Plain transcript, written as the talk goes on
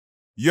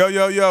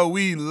Yo,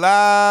 we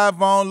live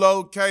on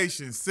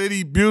location.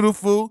 City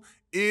Beautiful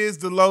is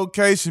the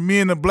location. Me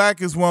and the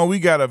Blackest One, we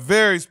got a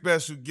very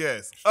special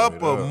guest.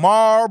 Upper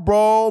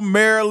Marlboro,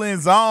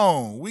 Maryland's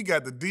own. We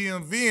got the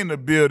DMV in the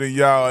building,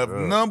 y'all.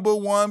 Number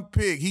one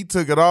pick. He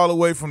took it all the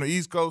way from the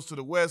East Coast to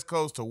the West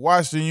Coast to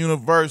Washington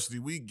University.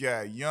 We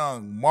got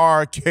young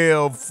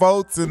Markelle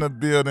Fultz in the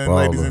building,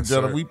 ladies and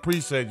gentlemen. We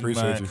appreciate you,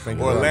 man. Thank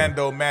you.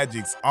 Orlando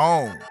Magic's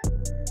own.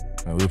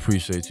 Man, we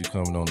appreciate you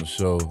coming on the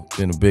show.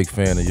 Been a big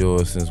fan of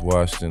yours since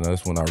Washington.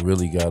 That's when I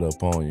really got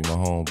up on you. My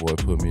homeboy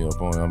put me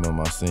up on you. I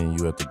remember I seen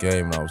you at the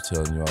game and I was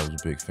telling you I was a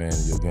big fan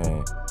of your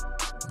game.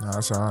 Nah,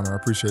 that's an honor. I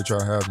appreciate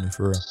y'all having me,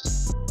 for real.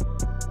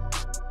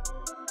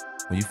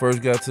 When you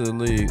first got to the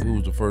league, who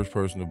was the first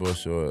person to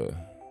bust your ass?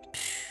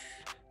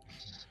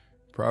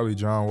 Probably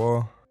John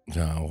Wall.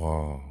 John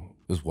Wall.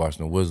 This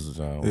Washington Wizards,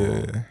 John Wall.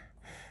 Yeah.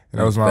 And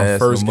that was my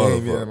first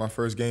game. Yeah, my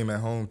first game at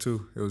home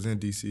too. It was in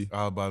DC.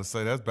 I was about to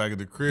say that's back at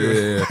the crib.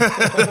 Yeah,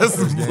 that's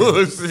some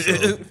bullshit.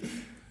 So,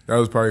 that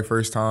was probably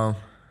first time,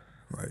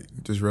 like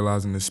just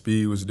realizing the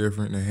speed was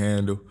different, the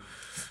handle,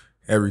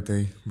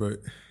 everything. But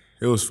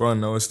it was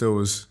fun though. It still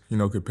was,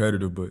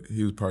 competitive. But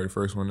he was probably the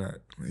first one that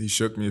he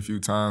shook me a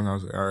few times. I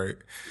was like, all right.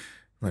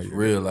 Like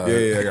realize.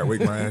 Yeah, I got to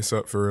wake my ass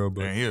up for real.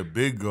 But man, he a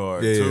big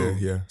guard too.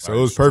 Yeah. So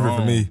it was perfect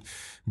for me.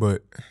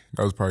 But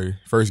that was probably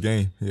first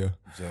game. Yeah.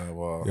 John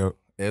Wall. Yep.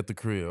 At the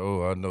crib.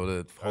 Oh, I know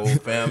that whole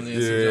family.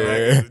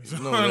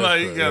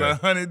 Like you got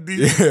 100 deep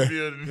in the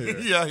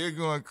building. He out here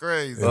going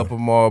crazy. Upper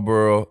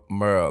Marlboro,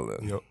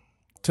 Maryland. Yep.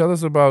 Tell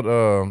us about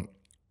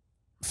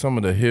some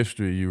of the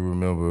history you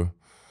remember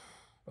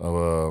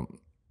of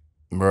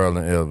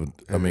Maryland.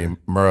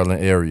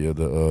 Maryland area,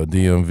 the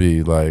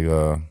DMV,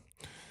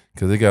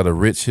 because they got a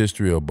rich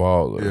history of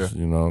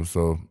ballers.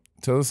 So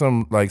tell us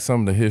some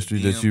of the history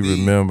DMV that you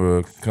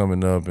remember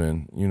coming up,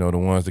 and the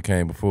ones that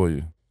came before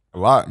you. A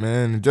lot,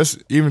 man.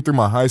 Just even through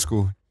my high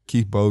school,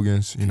 Keith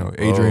Bogans,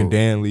 Adrian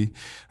Danley,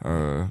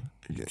 a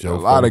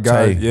lot of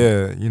guys.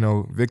 Yeah,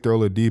 Victor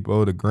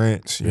Oladipo, the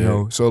Grants,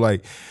 So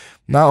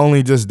not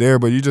only just there,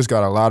 but you just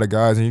got a lot of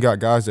guys, and you got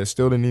guys that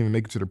still didn't even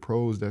make it to the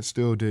pros that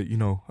still did,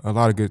 a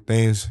lot of good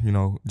things.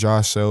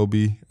 Josh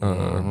Selby,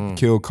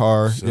 Kill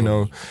Carr,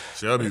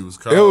 Shelby was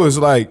cold. It was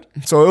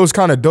so it was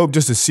kind of dope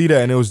just to see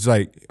that, and it was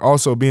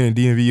also being in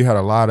DMV, you had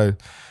a lot of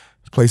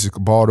places,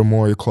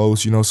 Baltimore, you're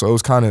close, so it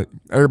was kind of,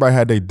 everybody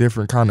had their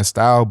different kind of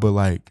style,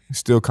 but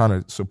still kind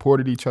of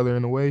supported each other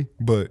in a way.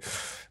 But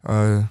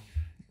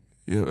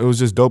it was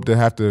just dope to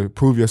have to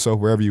prove yourself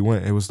wherever you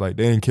went. It was they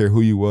didn't care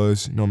who you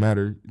was, no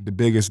matter the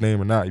biggest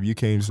name or not. If you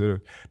came to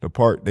the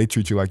park, they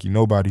treat you like you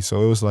nobody.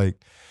 So it was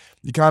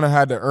you kind of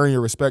had to earn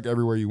your respect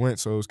everywhere you went.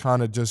 So it was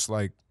kind of just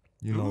it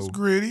was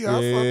gritty.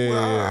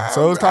 Yeah.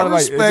 So it was kind of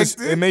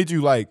it made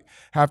you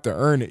have to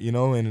earn it,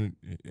 and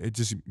it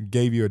just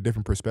gave you a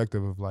different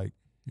perspective of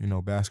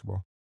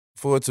basketball.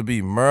 For it to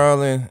be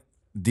Maryland,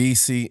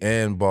 DC,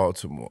 and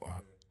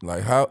Baltimore,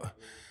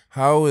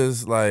 how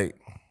is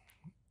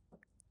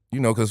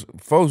because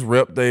folks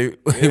rep they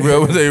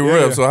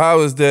rep. So how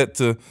is that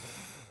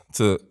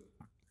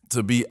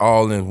to be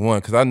all in one?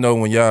 Because I know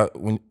when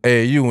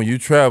you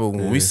travel,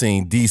 when we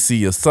seen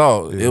DC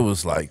Assault, it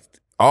was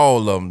all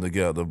of them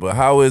together. But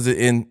how is it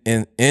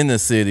in the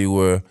city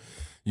where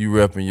you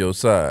repping your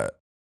side?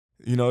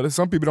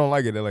 Some people don't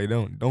like it. They're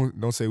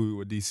don't say we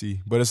were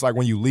DC. But it's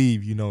when you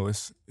leave,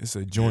 it's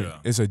a joint. Yeah.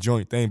 It's a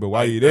joint thing. But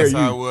while you're there, that's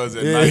how it was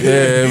at night.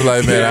 Yeah, it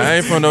was man, I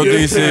ain't from no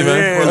DC,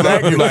 man.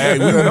 Exactly. Hey,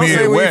 we don't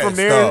say we from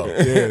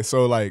there. Yeah,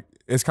 so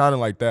it's kind of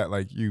like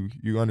that.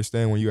 You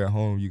understand when you at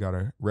home, you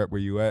gotta rep where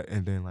you at,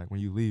 and then when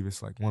you leave,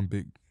 it's one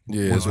big.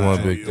 Yeah, it's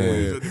one big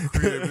thing.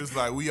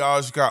 It's we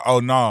all Chicago. Oh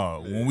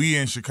no, when we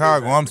in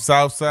Chicago, I'm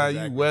South Side,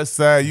 you West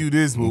Side, you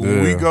this. But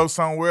when we go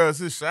somewhere else,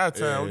 it's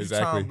Chi-Town. What you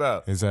talking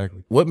about?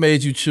 Exactly. What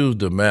made you choose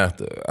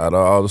DeMatha out of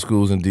all the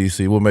schools in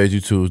DC? What made you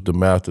choose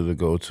DeMatha to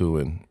go to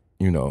and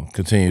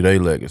continue their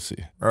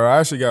legacy?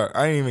 I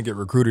didn't even get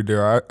recruited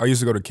there. I used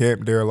to go to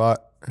camp there a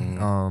lot.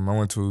 I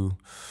went to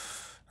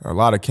a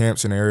lot of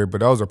camps in the area, but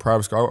that was a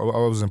private school. I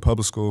was in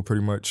public school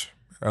pretty much,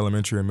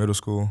 elementary and middle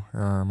school.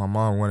 My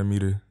mom wanted me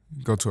to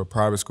go to a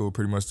private school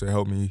pretty much to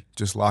help me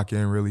just lock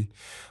in really.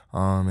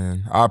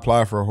 And I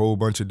applied for a whole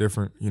bunch of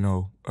different,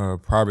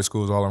 private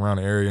schools all around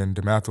the area, and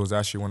DeMatha was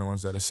actually one of the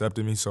ones that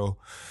accepted me. So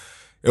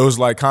it was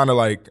kind of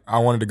I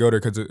wanted to go there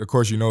because, of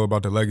course,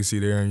 about the legacy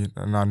there,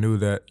 and I knew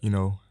that,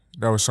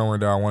 that was somewhere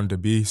that I wanted to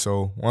be.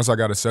 So once I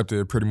got accepted,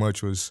 it pretty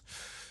much was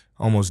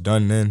almost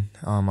done then.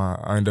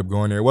 I ended up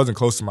going there. It wasn't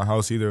close to my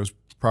house either. It was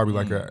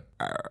probably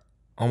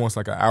almost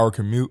an hour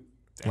commute.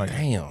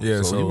 Damn.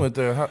 Yeah. So you went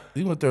there.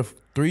 You went there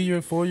 3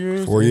 years, 4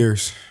 years? 4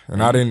 years,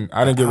 and I didn't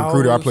get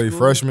recruited. I played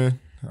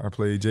freshman, I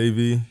played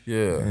JV.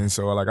 Yeah. And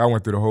so like I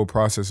went through the whole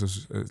process.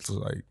 It's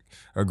like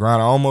a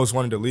grind. I almost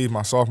wanted to leave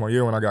my sophomore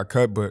year when I got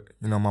cut, but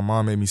you know, my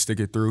mom made me stick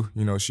it through.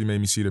 You know, she made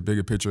me see the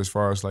bigger picture as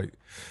far as like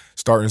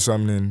starting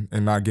something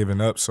and not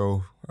giving up.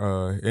 So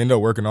it ended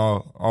up working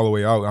all the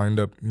way out. I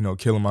ended up, you know,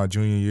 killing my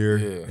junior year.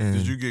 Yeah. And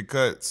Did you get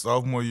cut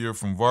sophomore year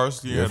from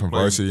varsity? Yeah, from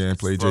varsity and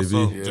played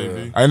JV. Yeah.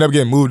 JV. I ended up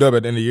getting moved up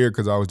at the end of the year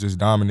because I was just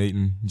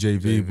dominating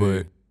JV.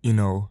 But you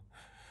know,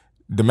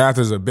 DeMatha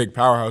is a big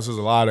powerhouse. There's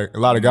a lot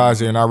of guys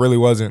there, and I really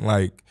wasn't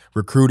like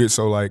recruited.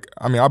 So like,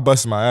 I mean, I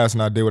busted my ass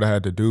and I did what I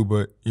had to do.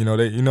 But you know,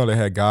 they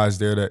had guys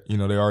there that you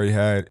know they already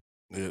had.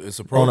 It's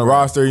a program. On the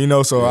roster, you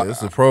know, so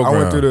it's a program.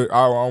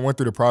 I went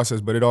through the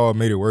process, but it all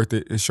made it worth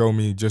it. It showed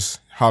me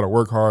just how to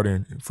work hard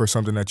and for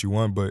something that you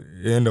want. But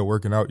it ended up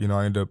working out. You know,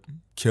 I ended up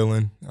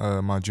killing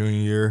my junior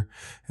year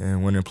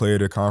and winning player of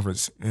the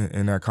conference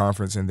in that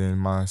conference, and then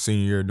my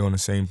senior year doing the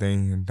same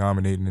thing and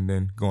dominating, and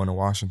then going to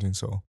Washington.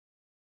 So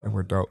it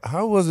worked out.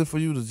 How was it for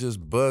you to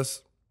just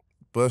bust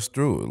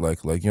through it?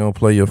 Like you don't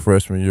play your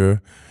freshman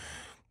year.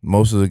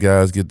 Most of the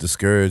guys get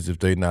discouraged if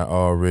they not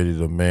already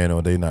the man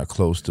or they not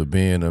close to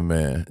being a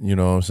man. You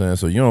know what I'm saying?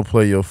 So you don't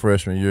play your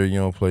freshman year, you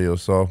don't play your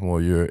sophomore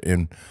year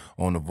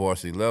on the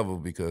varsity level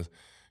because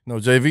you know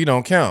JV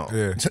don't count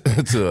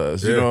to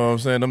us. You know what I'm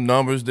saying? Them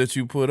numbers that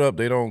you put up,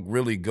 they don't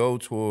really go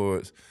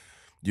towards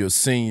your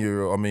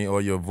senior,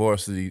 or your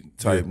varsity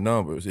type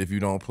numbers if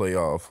you don't play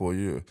all 4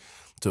 years.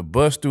 To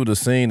bust through the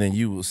scene and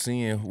you was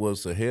seeing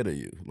what's ahead of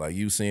you, like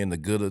you seeing the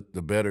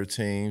better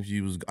teams.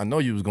 I know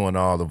you was going to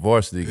all the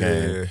varsity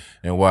games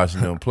and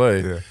watching them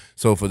play.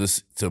 So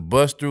to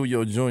bust through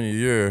your junior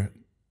year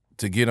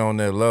to get on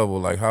that level,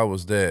 like how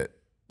was that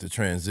the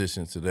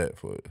transition to that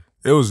for you?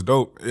 It was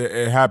dope.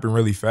 It happened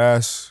really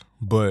fast,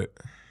 but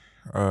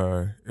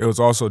it was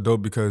also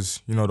dope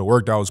because you know the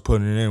work that I was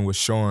putting in was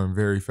showing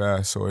very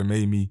fast. So it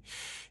made me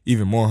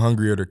even more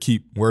hungrier to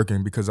keep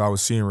working because I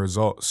was seeing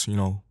results. You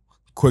know.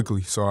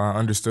 Quickly, so I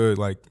understood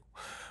like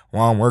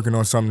while I'm working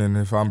on something, and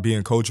if I'm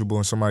being coachable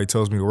and somebody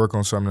tells me to work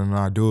on something and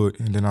I do it,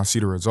 and then I see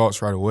the results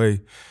right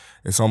away,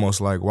 it's almost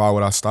like why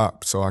would I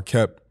stop? So I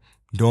kept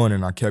doing it,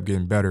 and I kept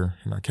getting better,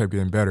 and I kept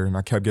getting better, and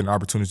I kept getting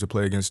opportunities to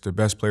play against the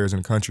best players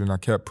in the country, and I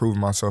kept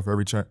proving myself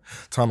every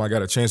time I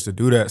got a chance to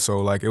do that. So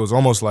like it was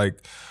almost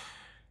like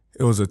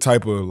it was a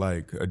type of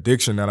like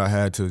addiction that I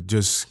had to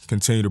just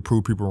continue to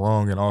prove people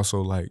wrong and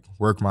also like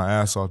work my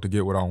ass off to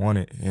get what I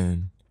wanted,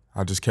 and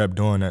I just kept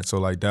doing that. So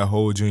like that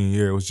whole junior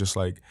year, it was just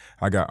like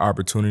I got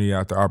opportunity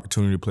after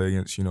opportunity to play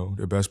against, you know,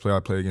 the best player I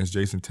played against,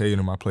 Jason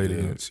Tatum. I played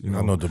against, you know.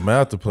 I know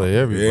DeMatha play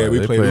everybody. Yeah,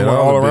 we played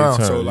all around.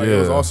 So like it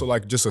was also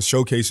like just a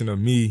showcasing of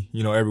me,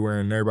 you know, everywhere.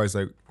 And everybody's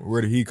like,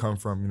 where did he come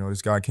from? You know,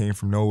 this guy came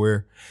from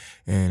nowhere.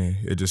 And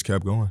it just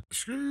kept going.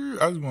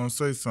 I just want to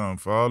say something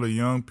for all the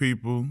young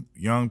people,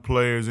 young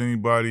players,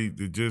 anybody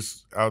that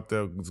just out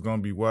there that's going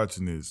to be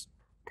watching this.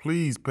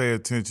 Please pay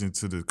attention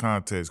to the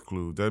context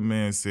clue. That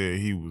man said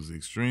he was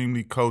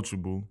extremely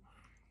coachable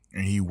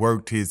and he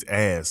worked his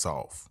ass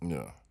off.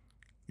 Yeah.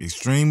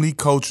 Extremely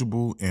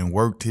coachable and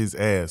worked his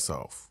ass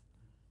off.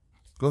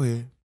 Go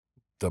ahead.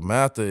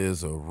 DeMatha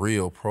is a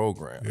real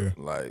program. Yeah.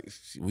 Like,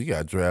 we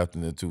got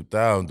drafted in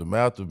 2000.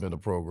 DeMatha been a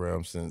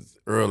program since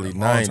early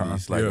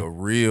 90s. Like a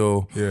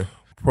real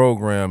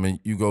program, and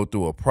you go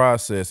through a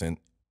process, and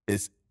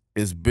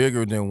it's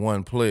bigger than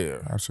one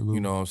player. Absolutely.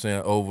 You know what I'm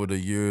saying? Over the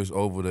years,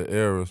 over the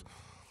eras.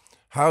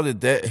 How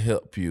did that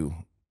help you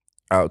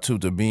out to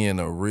being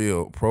a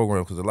real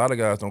program? Because a lot of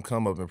guys don't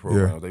come up in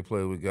programs. Yeah. They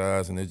play with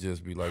guys and they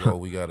just be like, oh,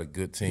 we got a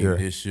good team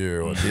this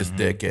year or this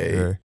decade.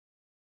 Yeah.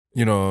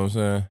 You know what I'm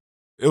saying?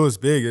 It was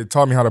big. It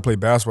taught me how to play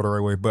basketball the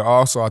right way. But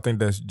also I think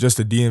that's just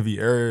the DMV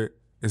area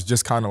is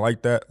just kind of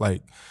like that.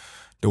 Like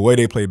the way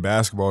they play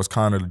basketball is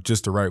kind of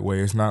just the right way.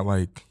 It's not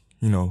like,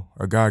 you know,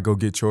 a guy go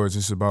get yours.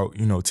 It's about,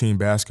 you know, team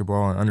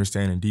basketball and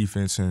understanding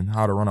defense and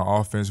how to run an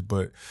offense.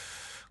 But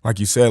like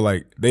you said,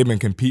 like they've been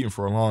competing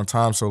for a long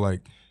time. So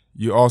like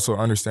you also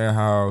understand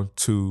how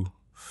to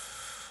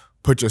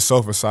put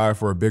yourself aside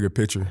for a bigger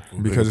picture,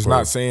 because it's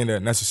not saying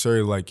that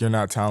necessarily like you're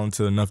not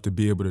talented enough to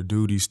be able to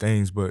do these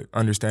things, but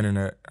understanding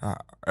that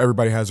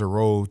everybody has a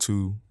role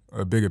to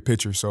a bigger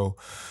picture. So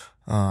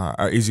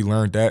I easily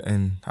learned that,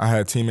 and I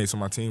had teammates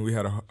on my team. We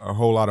had a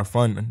whole lot of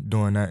fun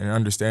doing that and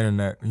understanding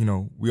that, you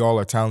know, we all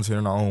are talented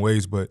in our own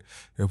ways, but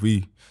if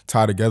we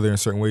tie together in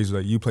certain ways,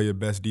 like you play your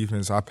best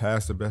defense, I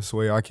pass the best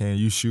way I can,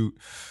 you shoot,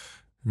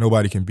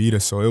 nobody can beat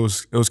us. So it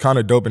was kind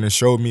of dope, and it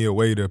showed me a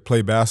way to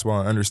play basketball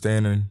and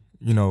understanding,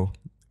 you know,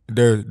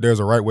 there's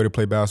a right way to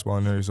play basketball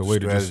and there's a way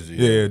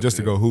to just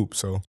to go hoop.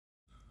 So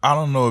I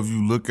don't know if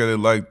you look at it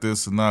like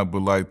this or not,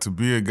 but like to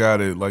be a guy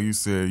that, like you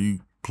said, you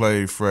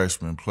played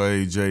freshman,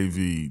 played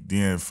JV,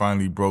 then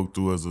finally broke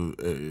through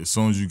as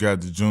soon as you got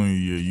the junior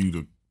year, you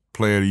the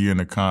player of the year in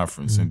the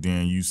conference, and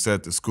then you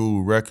set the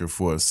school record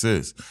for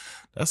assists.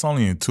 That's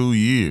only in 2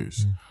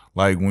 years.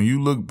 Like, when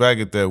you look back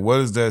at that, what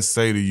does that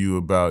say to you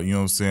about, you know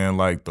what I'm saying,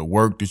 like the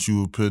work that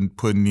you were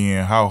putting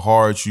in, how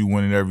hard you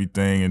went and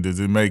everything, and does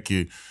it make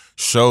it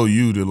show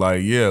you to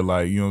like, yeah,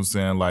 like, you know what I'm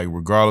saying? Like,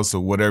 regardless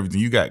of what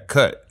everything, you got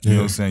cut. You know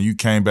what I'm saying? You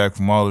came back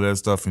from all of that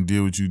stuff and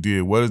did what you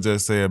did. What does that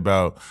say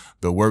about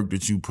the work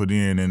that you put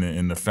in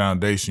and the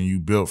foundation you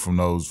built from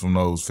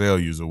those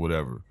failures or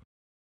whatever?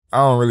 I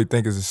don't really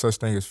think it's a such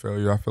thing as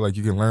failure. I feel like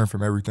you can learn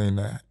from everything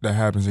that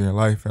happens in your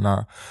life. And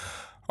I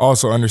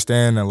also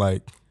understand that,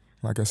 like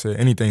I said,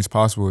 anything's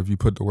possible if you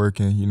put the work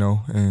in, you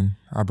know, and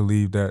I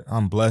believe that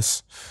I'm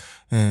blessed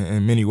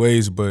in many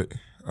ways, but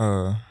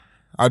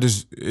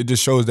it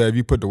just shows that if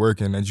you put the work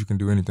in, that you can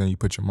do anything you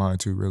put your mind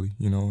to, really,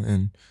 you know,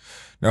 and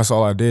that's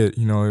all I did.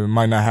 You know, it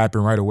might not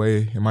happen right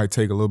away. It might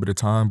take a little bit of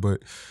time,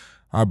 but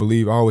I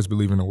always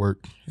believe in the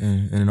work,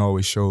 and it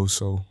always shows.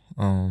 So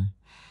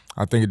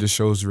I think it just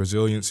shows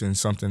resilience and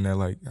something that,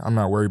 like, I'm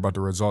not worried about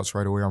the results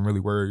right away. I'm really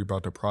worried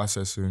about the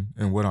process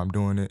and what I'm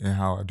doing it and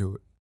how I do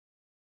it.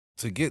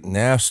 To get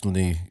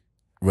nationally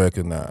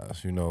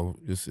recognized, you know,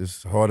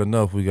 it's hard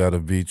enough. We got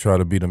to try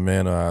to be the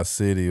man of our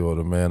city or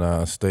the man of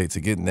our state.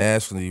 To get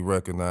nationally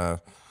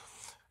recognized,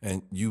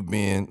 and you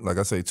being, like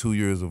I say, 2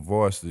 years of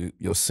varsity,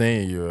 your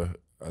senior year,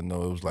 I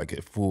know it was like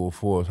at full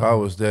force. How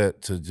was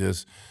that to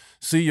just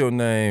see your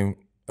name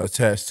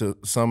attached to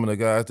some of the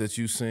guys that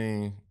you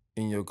seen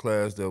in your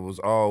class that was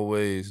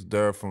always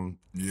there from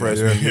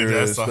freshman year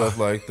and stuff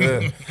like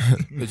that?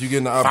 That you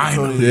getting the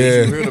opportunity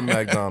to hear the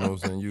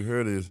McDonald's and you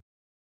hear this.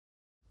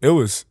 It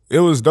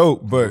was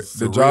dope, but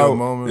the job,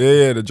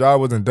 the job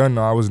wasn't done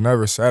though. I was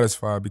never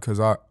satisfied because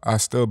I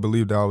still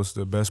believed that I was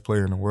the best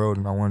player in the world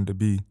and I wanted to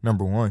be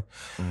number one.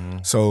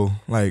 So,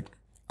 like,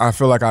 I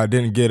feel like I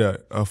didn't get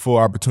a full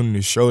opportunity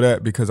to show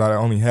that because I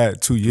only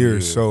had 2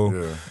 years.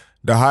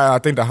 I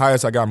think the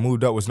highest I got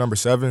moved up was number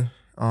 7.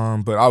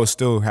 But I was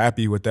still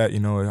happy with that,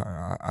 you know.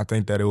 I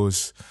think that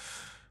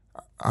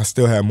I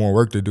still had more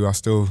work to do. I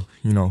still,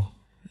 you know,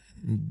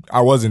 I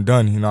wasn't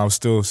done, you know. I was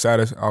still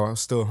satisfied. I was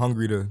still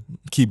hungry to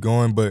keep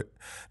going, but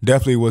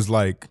definitely was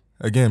like,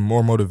 again,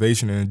 more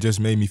motivation, and it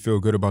just made me feel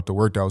good about the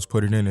work that I was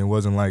putting in. It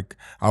wasn't like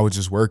I was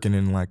just working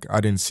and like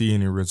I didn't see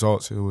any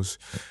results.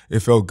 It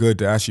felt good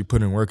to actually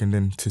put in work and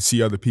then to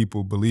see other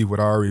people believe what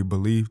I already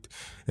believed.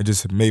 It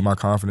just made my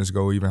confidence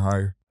go even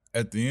higher.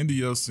 At the end of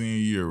your senior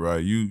year,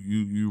 right,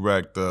 you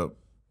racked up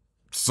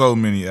so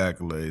many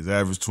accolades.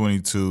 Average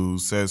 22,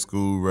 set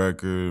school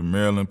record,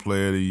 Maryland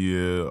Player of the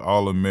Year,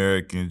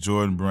 All-American,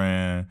 Jordan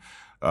Brand.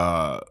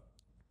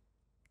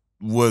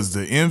 Was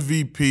the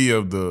MVP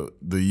of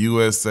the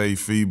USA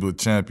FIBA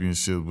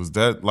Championship, was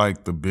that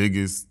like the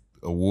biggest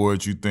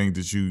award you think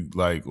that you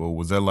like, or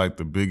was that like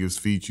the biggest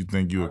feat you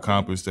think you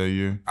accomplished that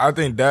year? I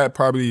think that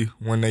probably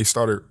when they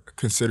started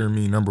considering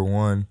me number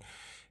one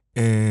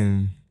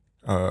in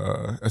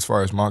as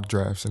far as mock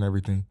drafts and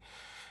everything.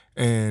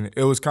 And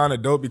it was kind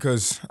of dope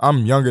because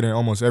I'm younger than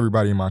almost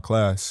everybody in my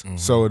class.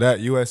 So that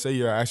USA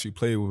year I actually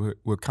played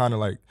with kind of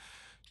like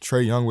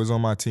Trae Young was on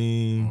my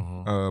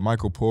team,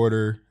 Michael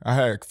Porter. I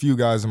had a few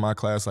guys in my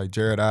class like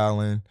Jared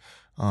Allen.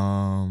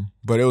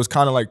 But it was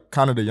kind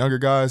of the younger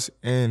guys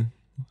in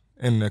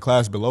the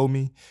class below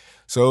me.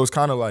 So it was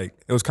kind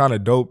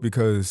of dope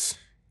because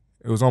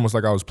it was almost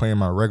like I was playing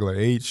my regular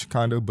age,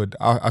 kind of, but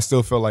I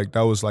still felt like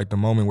that was like the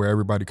moment where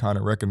everybody kind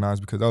of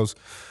recognized, because that was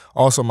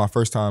also my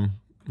first time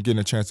getting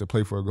a chance to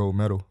play for a gold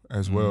medal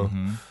as well.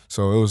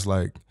 So it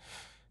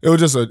was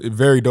just a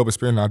very dope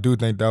experience. And I do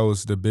think that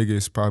was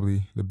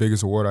probably the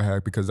biggest award I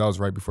had, because that was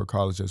right before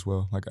college as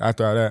well. Like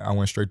after that, I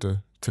went straight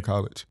to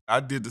college. I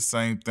did the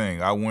same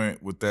thing. I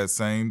went with that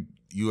same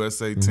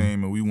USA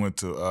team, and we went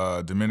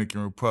to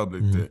Dominican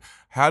Republic.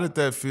 How did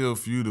that feel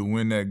for you to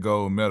win that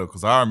gold medal?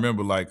 Because I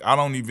remember, like, I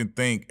don't even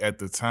think at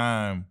the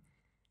time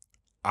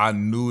I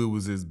knew it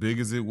was as big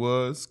as it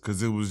was,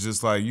 because it was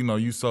just like, you know,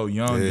 you so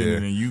young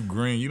and you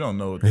green, you don't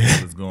know what the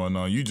hell is going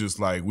on. You just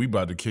like, we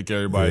about to kick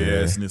everybody's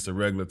ass and it's a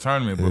regular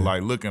tournament. But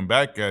like looking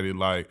back at it,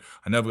 like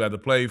I never got to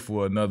play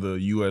for another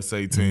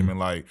USA team, and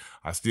like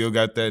I still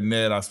got that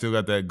net, I still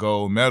got that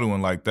gold medal,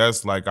 and like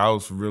that's like I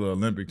was for real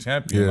Olympic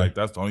champion. Like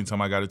that's the only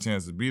time I got a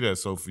chance to be that.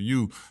 So for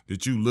you,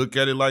 did you look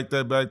at it like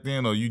that back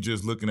then, or you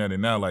just looking at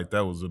it now like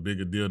that was a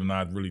bigger deal than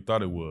I really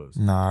thought it was?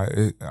 Nah,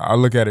 I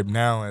look at it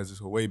now as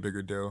it's a way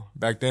bigger deal.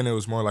 Back then it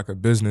was more like a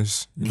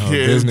business,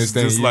 business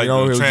thing. Just like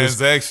a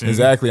transaction.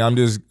 Exactly. I'm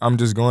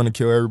just going to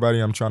kill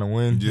everybody. I'm trying to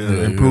win,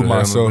 and prove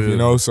myself. You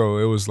know, so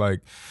it was like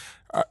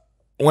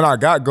when I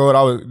got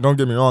gold, don't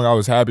get me wrong, I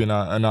was happy and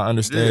I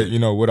understand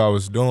what I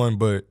was doing,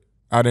 but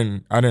I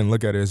didn't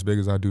look at it as big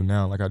as I do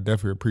now. Like I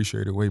definitely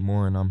appreciate it way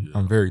more, and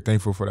I'm very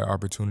thankful for that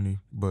opportunity.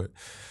 But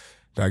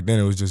back then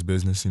it was just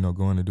business,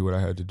 going to do what I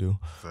had to do.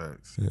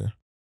 Facts. Yeah.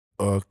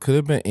 Could it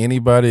have been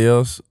anybody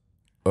else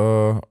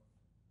but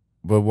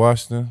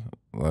Washington?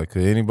 Like,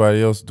 could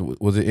anybody else?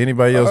 Was it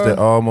anybody else that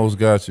almost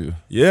got you?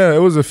 Yeah, it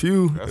was a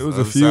few. That's the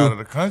other side of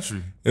the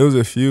country. It was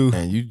a few.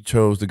 And you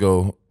chose to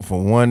go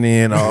from one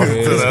end off to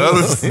the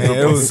other.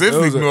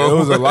 It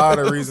was a lot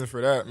of reasons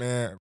for that,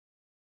 man.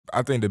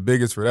 I think the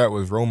biggest for that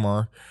was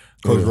Romar.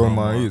 Coach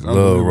Romar, he's an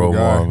unbelievable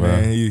guy,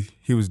 man.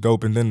 He was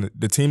dope. And then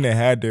the team they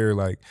had there,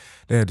 like,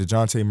 they had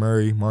DeJounte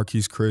Murray,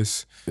 Marquise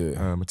Chris,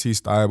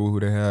 Matisse Thybulle, who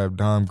they have,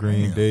 Dom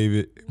Green,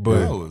 David.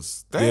 But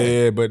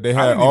but they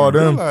had all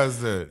them.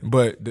 That.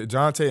 But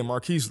DeJounte and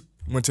Marquise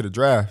went to the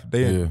draft.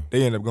 They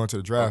ended up going to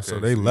the draft, so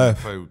they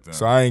left.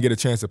 So I didn't get a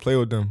chance to play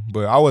with them.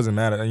 But I wasn't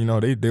mad at them. You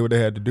know, they did what they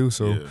had to do.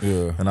 So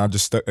and I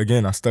just stuck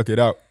it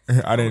out.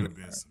 I didn't.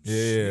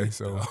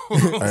 So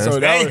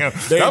damn.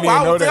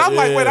 I'm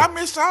like, wait, I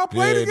missed y'all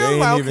play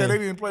together. They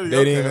didn't play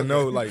together. They didn't even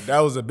know. Like, that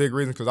was a big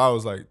reason, because I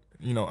was like,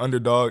 you know,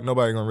 underdog.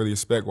 Nobody gonna really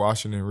expect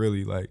Washington,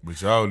 really, like. But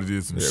y'all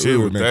did some shit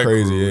with that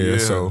crazy, crew.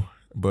 So,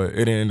 but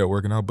it didn't end up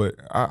working out. But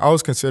I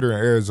was considering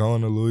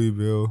Arizona,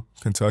 Louisville,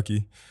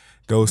 Kentucky,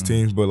 those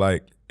teams. But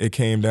like, it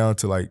came down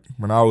to, like,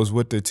 when I was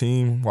with the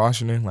team,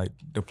 Washington, like,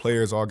 the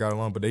players all got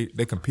along, but they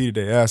competed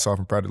their ass off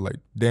and probably, like,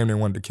 damn near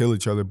wanted to kill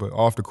each other. But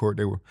off the court,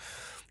 they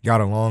got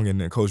along.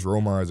 And then Coach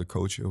Romar, as a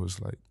coach, it was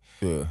like.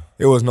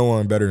 It was no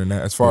one better than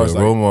that. As far as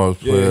like,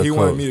 he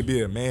wanted me to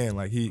be a man.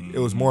 Like, it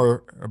was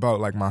more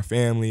about, like, my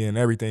family and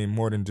everything,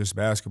 more than just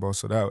basketball.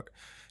 So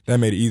that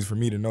made it easy for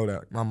me to know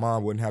that my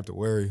mom wouldn't have to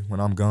worry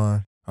when I'm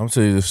gone. I'm gonna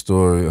tell you this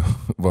story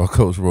about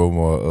Coach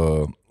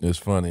Romar. It's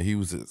funny. He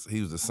was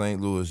a St.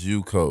 Louis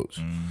U coach.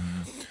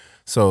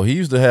 So he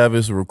used to have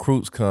his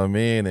recruits come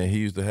in, and he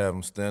used to have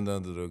them stand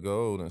under the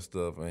goal and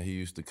stuff. And he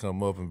used to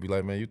come up and be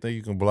like, "Man, you think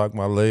you can block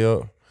my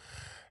layup?"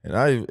 And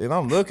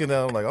I'm looking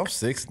at him like, I'm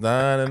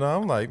 6'9", and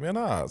I'm like, man,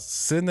 I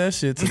send that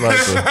shit to like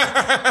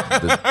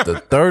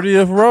the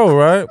 30th row,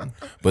 right?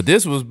 But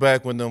this was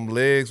back when them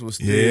legs was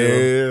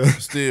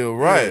still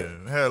right.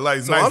 Had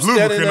like so nice I'm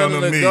standing lubricant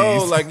under on the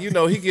goal, like, you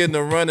know, he getting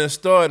the running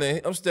start, and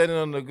I'm standing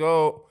on the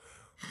goal.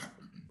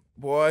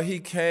 Boy, he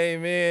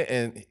came in,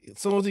 and as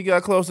soon as he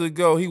got close to the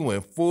goal, he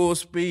went full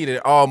speed and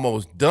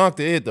almost dunked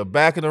it, hit the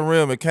back of the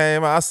rim, and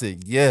came out. I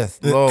said, yes,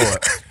 Lord.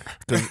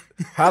 Because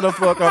how the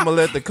fuck I'm going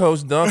to let the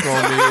coach dunk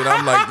on me? And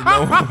I'm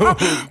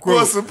like,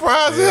 What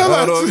surprise hell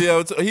out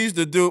you. He used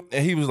to do,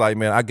 and he was like,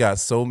 man, I got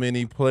so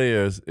many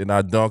players, and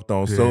I dunked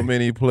on so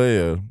many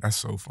players. That's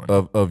so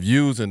funny. Of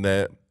using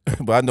that.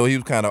 But I know he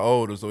was kind of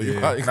older, so he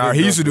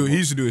used to do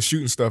his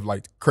shooting stuff,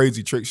 like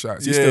crazy trick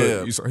shots.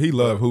 He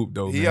loved hoop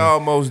though. He man.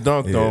 almost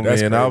dunked on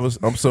me, and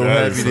I'm so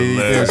happy that he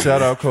did.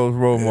 Shout out Coach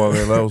Romar,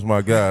 man. That was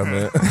my guy,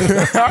 man.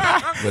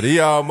 But he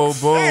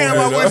almost boom.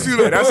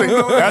 That's a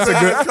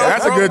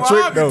good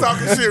trick though.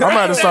 I'm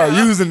about to start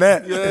using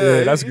that.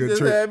 Yeah, that's a good trick.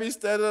 He just had me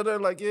standing there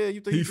like,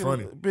 you think he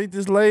funny? Beat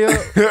this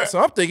layup? So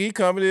I'm thinking he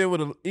coming in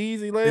with an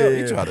easy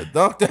layup. He tried to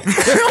dunk that.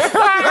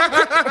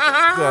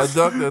 Tried to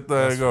dunk that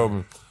thing on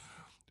me.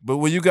 But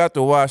when you got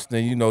to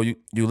Washington, you know, you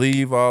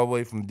leave all the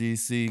way from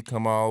D.C.,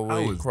 come all the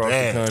way across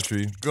the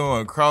country.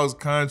 Going cross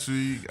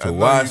country to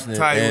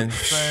Washington.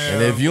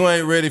 And if you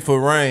ain't ready for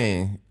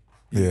rain,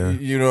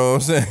 you know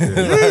what I'm saying?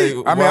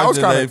 Like, I mean, I was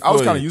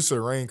kind of used to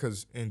the rain,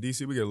 because in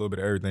D.C. we get a little bit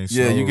of everything.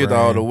 Yeah, you get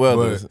all the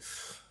weather. But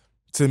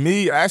to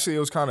me, actually, it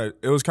was kind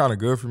of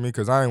good for me,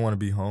 because I didn't want to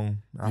be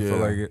home. I feel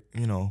like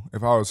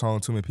if I was home,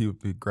 too many people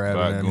would be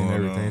grabbing at me and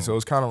everything. So it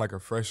was kind of like a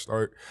fresh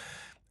start.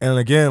 And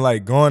again,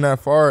 like, going that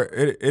far,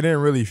 it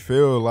didn't really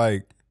feel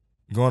like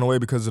going away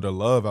because of the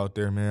love out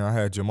there, man. I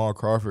had Jamal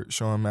Crawford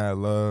showing mad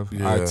love,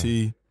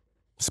 IT,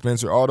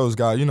 Spencer, all those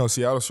guys. You know,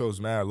 Seattle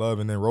shows mad love,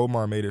 and then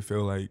Romar made it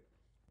feel like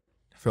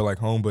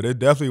home. But it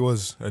definitely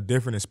was a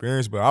different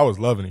experience. But I was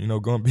loving it, you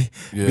know,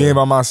 being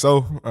by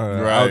myself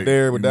out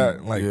there with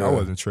that. Like, I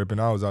wasn't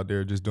tripping. I was out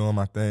there just doing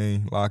my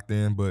thing, locked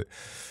in. But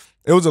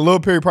it was a little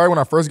period probably when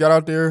I first got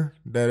out there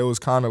that it was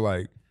kind of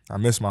like, I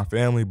miss my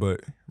family,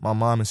 but my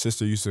mom and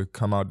sister used to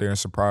come out there and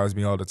surprise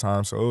me all the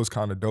time. So it was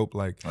kind of dope.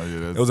 Like,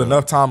 it was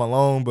enough time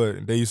alone,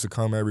 but they used to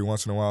come every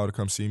once in a while to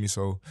come see me.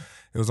 So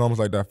it was almost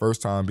like that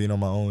first time being on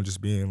my own,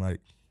 just being like,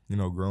 you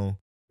know, grown.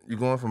 You're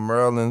going from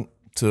Maryland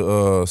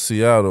to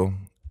Seattle,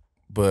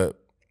 but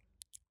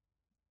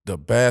the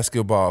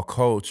basketball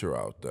culture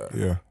out there.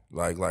 Yeah.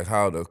 Like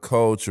how the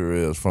culture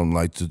is from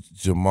like the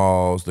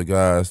Jamals, the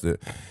guys and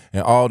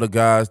all the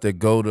guys that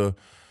go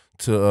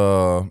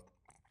to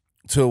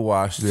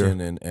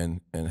Washington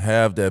and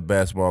have that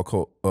basketball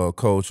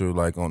culture,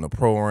 like on the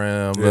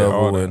program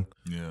level and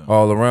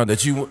all around,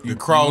 that you the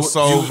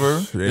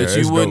crossover that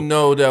you wouldn't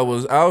know that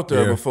was out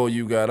there before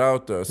you got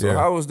out there. So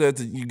how was that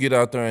you get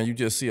out there and you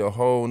just see a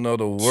whole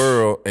nother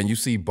world and you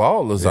see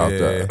ballers out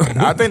there?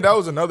 I think that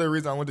was another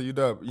reason I went to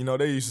UW. You know,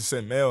 they used to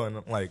send mail,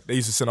 and like they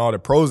used to send all the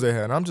pros they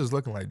had, and I'm just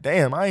looking like,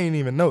 damn, I ain't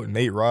even know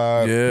Nate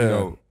Robb, you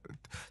know,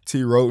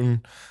 T.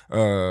 Roten,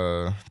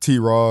 T.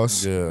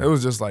 Ross. It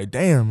was just like,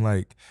 damn,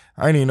 like,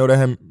 I didn't even know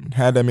that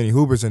had that many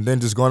hoopers, and then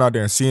just going out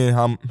there and seeing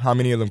how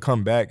many of them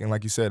come back. And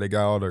like you said, they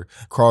got all the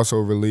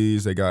crossover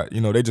leagues. They got,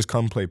 you know, they just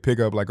come play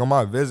pickup. Like on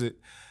my visit,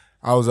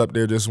 I was up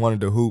there just wanted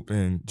to hoop,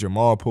 and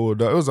Jamal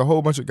pulled up. It was a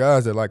whole bunch of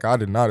guys that like I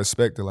did not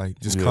expect to like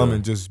just come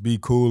and just be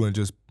cool and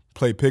just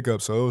play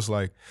pickup. So it was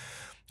like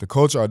the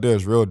culture out there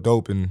is real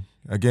dope. And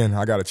again,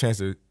 I got a chance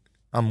to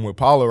I'm with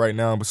Paulo right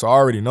now, but so I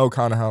already know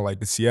kind of how like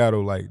the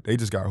Seattle, like they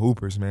just got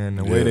hoopers, man.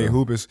 The way they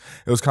hoop is,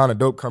 it was kind of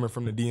dope coming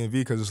from the DMV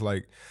because it's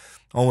like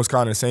almost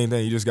kind of the same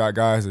thing. You just got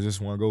guys that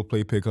just want to go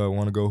play pickup,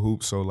 want to go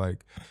hoop. So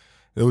like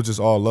it was just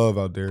all love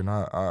out there, and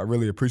I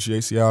really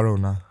appreciate Seattle,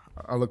 and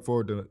I look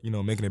forward to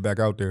making it back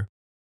out there.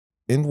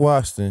 In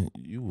Washington,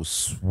 you was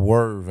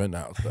swerving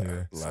out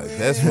there. Like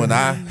that's when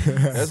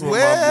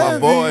my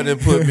boy done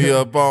put me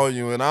up on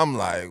you, and I'm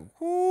like,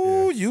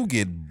 ooh, you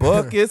get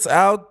buckets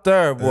out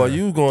there, boy.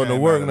 You going to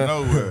work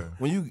now. Nowhere.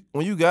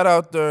 When you got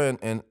out there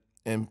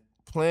and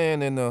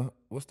playing in the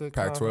what's that?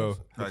 Pac-12.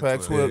 The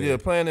Pac-12, yeah,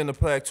 playing in the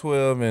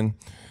Pac-12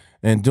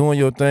 and doing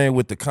your thing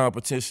with the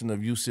competition of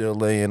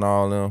UCLA and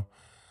all them.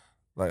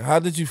 Like, how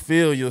did you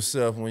feel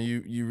yourself when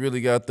you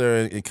really got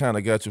there and kind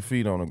of got your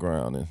feet on the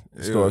ground and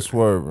started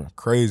swerving?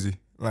 Crazy.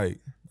 Like,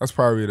 that's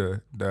probably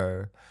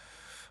the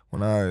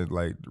when I,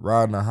 like,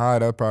 riding the high,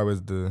 that probably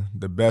was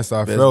the best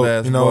I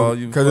felt,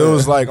 because it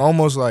was, like,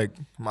 almost like,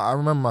 I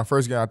remember my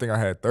first game, I think I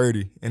had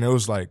 30, and it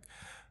was, like,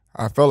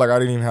 I felt like I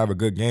didn't even have a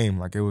good game.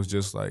 Like, it was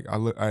just, like, at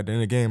the end of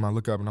the game, I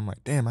look up, and I'm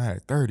like, damn, I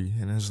had 30,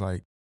 and it's,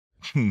 like,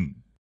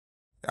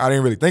 I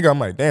didn't really think. I'm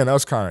like, damn, that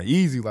was kind of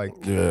easy. Like,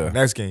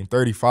 next game,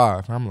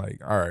 35. I'm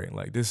like, all right,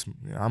 like this,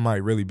 I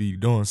might really be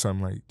doing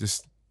something. Like,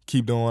 just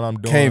keep doing what I'm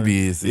doing. Can't be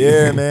easy.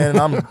 Yeah, man.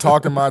 I'm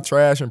talking my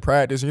trash in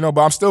practice, but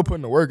I'm still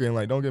putting the work in.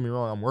 Like, don't get me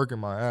wrong, I'm working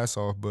my ass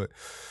off, but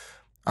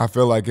I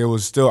feel like it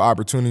was still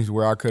opportunities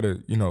where I could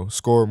have,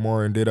 scored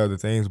more and did other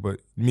things.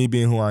 But me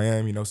being who I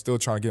am, still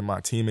trying to get my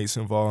teammates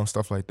involved and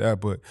stuff like that.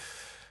 But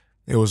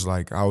it was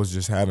like I was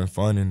just having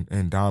fun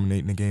and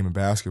dominating the game of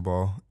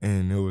basketball,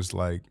 and it was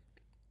like,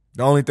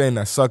 the only thing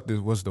that sucked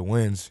was the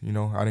wins.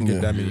 I didn't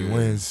get that many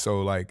wins.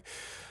 So, like,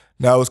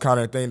 that was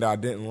kind of the thing that I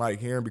didn't like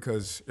hearing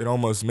because it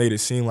almost made it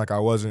seem like I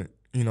wasn't,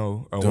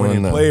 a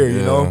winning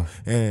player,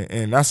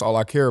 And that's all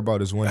I care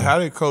about is winning. How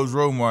did Coach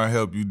Romar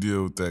help you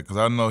deal with that? Because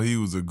I know he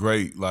was a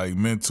great, like,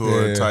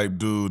 mentor-type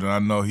dude, and I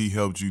know he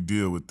helped you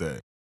deal with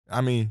that. I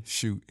mean,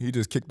 shoot, he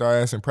just kicked our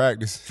ass in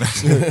practice.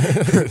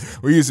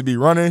 We used to be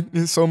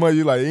running so much.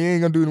 You're like, you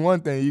ain't gonna do the one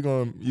thing. You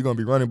gonna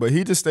be running. But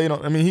he just stayed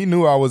on. I mean, he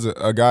knew I was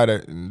a guy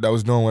that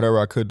was doing whatever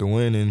I could to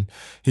win, and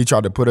he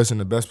tried to put us in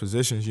the best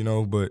positions.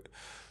 But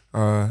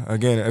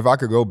again, if I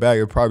could go back,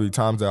 it'd probably be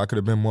times that I could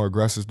have been more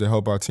aggressive to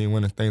help our team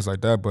win and things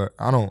like that. But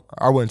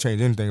I wouldn't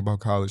change anything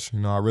about college.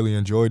 I really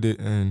enjoyed it,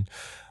 and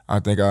I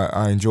think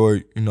I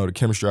enjoyed the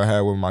chemistry I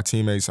had with my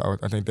teammates.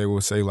 I think they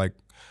would say like,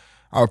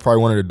 I was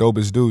probably one of the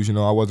dopest dudes.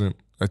 I wasn't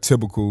a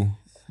typical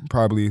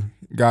probably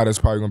guy that's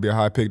probably going to be a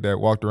high pick that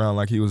walked around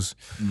like he was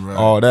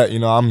all that.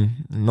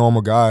 I'm a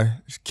normal guy,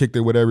 just kicked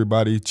it with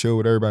everybody, chill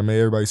with everybody, made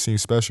everybody seem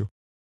special.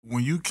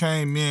 When you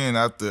came in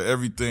after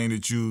everything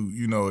that you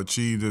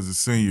achieved as a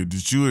senior,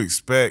 did you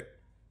expect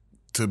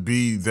to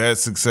be that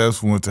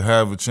successful and to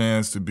have a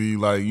chance to be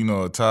like,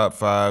 a top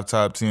 5,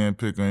 top 10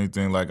 pick or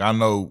anything? Like, I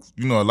know,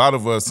 a lot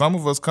of us, some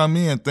of us come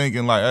in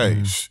thinking like,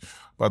 hey,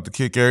 about to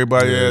kick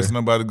everybody's ass and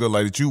nobody good.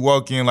 Like, did you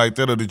walk in like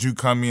that, or did you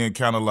come in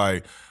kind of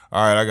like,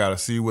 all right, I got to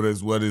see what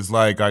it's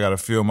like, I got to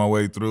feel my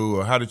way through,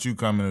 or how did you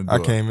come in? I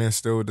came in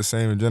still with the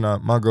same agenda.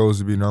 My goal is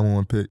to be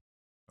 #1 pick.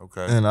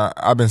 Okay. And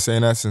I've been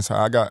saying that since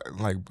I got,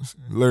 like,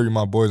 literally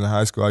my boys in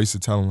high school, I used to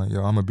tell them, like, yo,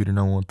 I'm going to be the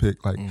 #1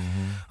 pick. Like, I'm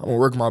going to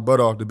work my butt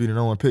off to be the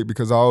 #1 pick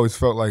because I always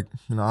felt like,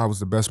 I was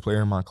the best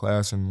player in my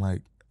class, and,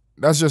 like,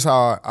 that's just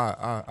how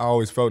I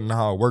always felt and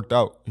how it worked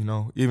out,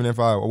 Even if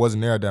I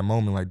wasn't there at that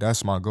moment, like,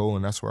 that's my goal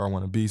and that's where I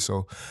want to be.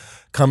 So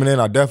coming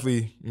in, I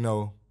definitely,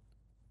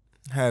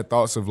 had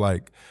thoughts of,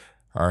 like,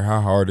 all right,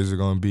 how hard is it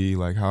going to be?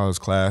 Like, how's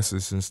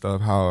classes and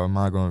stuff?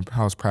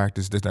 How's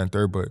practice, this, that, and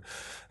third? But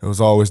it was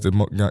always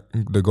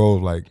the goal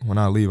of, like, when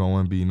I leave, I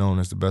want to be known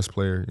as the best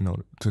player,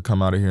 to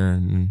come out of here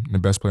and the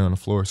best player on the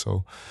floor.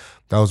 So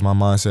that was my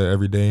mindset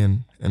every day.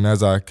 And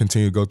as I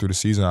continued to go through the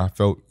season, I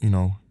felt,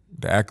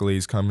 the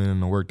accolades coming and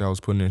the work that I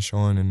was putting in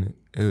showing, and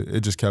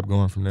it just kept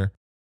going from there.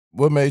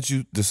 What made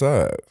you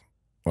decide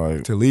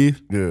to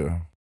leave? Yeah,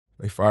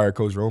 they fired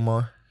Coach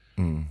Romar.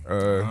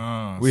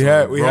 We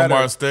had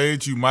Romar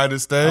stayed. You might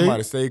have stayed. I might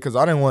have stayed because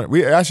I didn't want.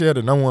 We actually had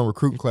a #1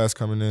 recruiting class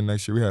coming in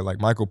next year. We had like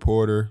Michael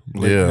Porter,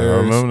 Blake Harris,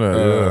 I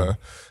remember that.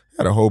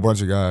 Had a whole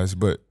bunch of guys,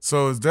 but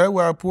so is that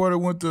why Porter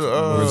went to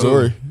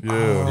Missouri?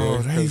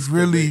 They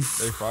really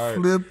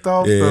flipped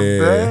off the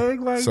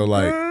bag like so, that.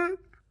 Like,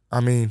 I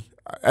mean,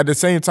 at the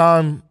same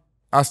time,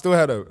 I still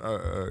had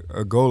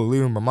a goal of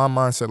leaving, but my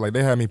mindset, like,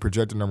 they had me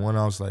projected #1.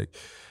 I was like,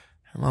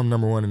 I'm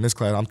 #1 in this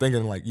class. I'm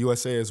thinking like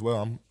USA as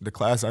well. The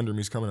class under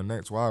me is coming to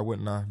next. Why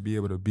wouldn't I be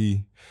able to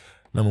be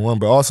 #1?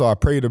 But also I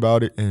prayed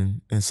about it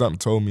and something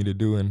told me to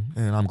do, and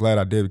I'm glad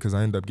I did because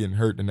I ended up getting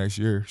hurt the next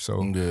year.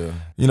 So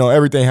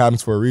everything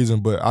happens for a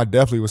reason. But I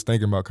definitely was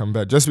thinking about coming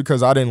back just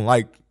because I didn't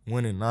like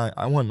winning 9.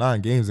 I won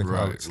 9 games in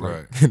college.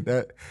 Right.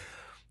 That.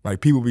 Like,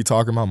 people be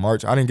talking about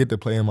March. I didn't get to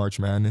play in March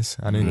Madness.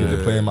 I didn't get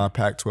to play in my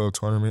Pac-12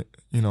 tournament.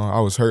 I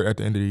was hurt at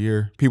the end of the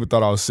year. People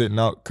thought I was sitting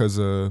out because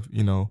of,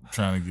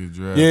 trying to get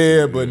drafted.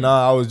 Yeah, but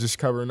nah, I was just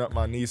covering up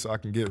my knee so I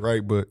can get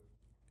right. But,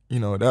 you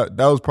know, that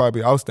was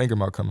probably, I was thinking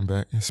about coming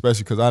back,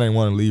 especially because I didn't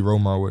want to leave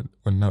Roma with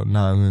no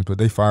 9 wins, but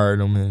they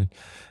fired him, and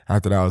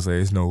after that I was like,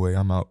 there's no way,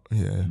 I'm out.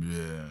 Yeah.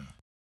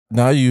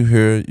 Now you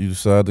here, you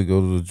decide to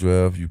go to the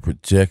draft, you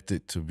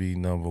projected to be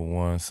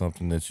 #1,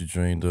 something that you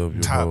dreamed of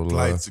your whole life. Top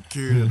flight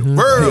security of the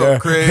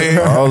world, Craig.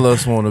 All of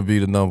us want to be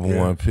the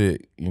 #1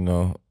 pick, you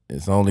know.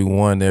 It's only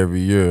one every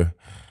year.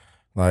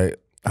 Like,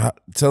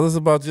 tell us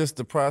about just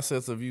the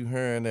process of you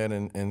hearing that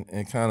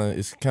and kind of,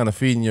 it's kind of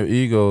feeding your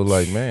ego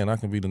like, man, I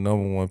can be the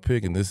 #1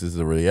 pick and this is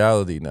a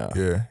reality now.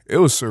 Yeah, it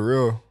was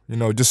surreal, you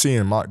know, just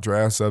seeing mock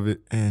drafts of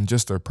it and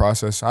just the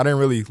process. I didn't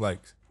really like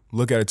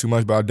look at it too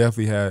much, but I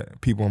definitely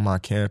had people in my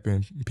camp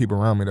and people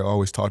around me that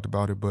always talked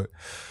about it. But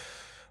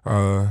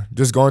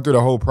just going through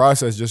the whole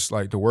process, just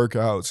like the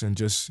workouts and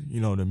just,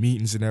 you know, the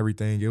meetings and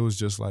everything, it was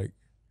just like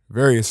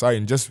very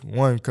exciting. Just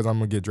one, because I'm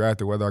going to get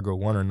drafted whether I go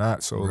 1 or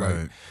not. So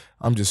like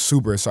I'm just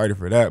super excited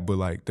for that. But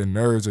like the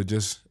nerves are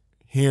just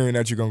hearing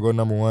that you're going to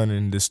go #1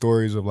 and the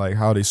stories of like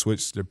how they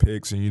switch the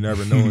picks and you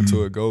never know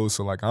until it goes.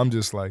 So like I'm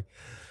just like,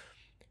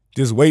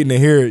 just waiting to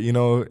hear it, you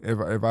know.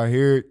 If I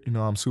hear it, you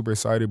know, I'm super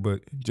excited.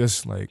 But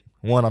just like,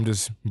 one, I'm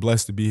just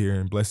blessed to be here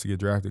and blessed to get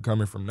drafted.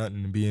 Coming from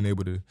nothing and being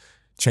able to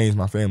change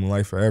my family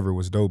life forever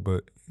was dope.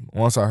 But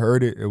once I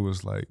heard it, it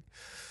was like,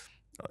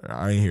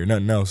 I ain't hear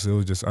nothing else. It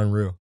was just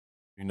unreal.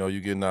 You know, you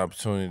get an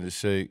opportunity to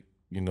shake,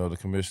 you know, the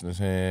commissioner's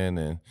hand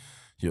and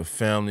your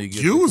family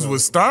gets You was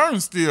with Stern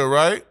still,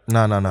 right?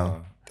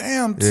 No.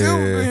 Damn,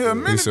 Silver been here a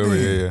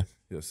minute.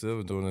 Yeah,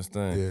 Silver doing this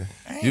thing. Yeah.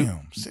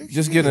 Damn,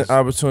 Just get an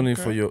opportunity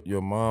for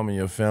your mom and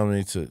your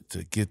family to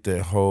get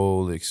that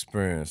whole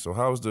experience. So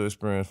how was the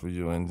experience for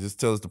you? And just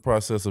tell us the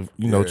process of,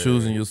 you know,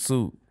 choosing your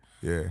suit.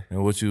 Yeah.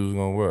 And what you was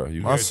gonna wear.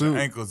 You had your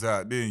ankles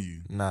out, didn't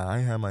you? Nah, I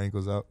ain't had my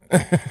ankles out.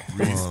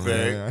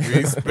 Respect.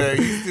 You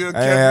still kept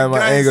I ain't had my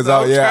ankles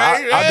out.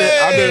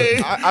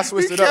 Yeah, I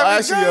switched it up.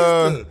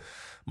 Actually,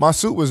 my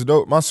suit was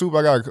dope. My suit,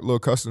 I got a little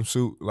custom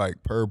suit, like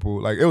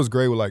purple. Like, it was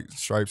great with like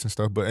stripes and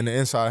stuff. But in the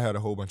inside, I had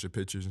a whole bunch of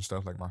pictures and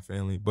stuff, like my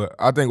family. But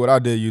I think what I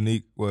did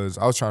unique was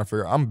I was trying to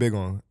figure out, I'm big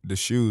on the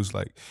shoes.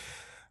 Like,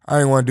 I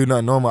didn't want to do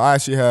nothing normal. I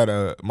actually had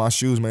my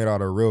shoes made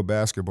out of real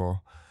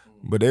basketball.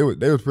 But they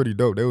was pretty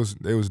dope. They was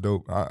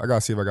dope. I gotta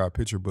see if I got a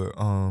picture. But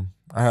I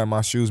had my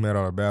shoes made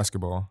out of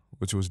basketball,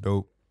 which was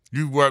dope.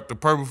 You worked the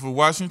purple for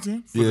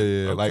Washington? Yeah.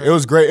 Okay. Like, it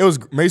was great. It was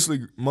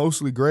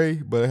mostly gray,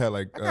 but it had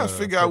like. I gotta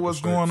figure out what's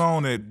going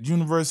on at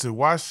University of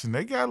Washington.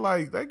 They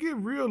get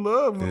real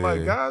love when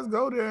like guys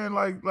go there and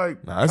like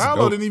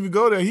Paolo didn't even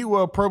go there. He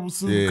wore a purple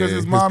suit because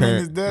his mom and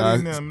his daddy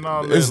and them and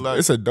all that.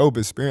 It's a dope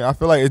experience. I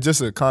feel like it's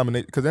just a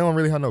combination because they don't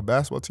really have no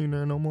basketball team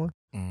there no more.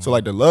 So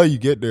like the love you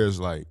get there is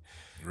like.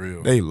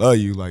 Real. They love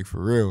you, like,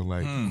 for real.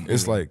 Like,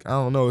 it's like, I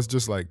don't know, it's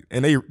just like,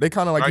 and they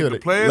kind of like the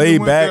players laid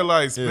went back. There,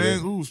 like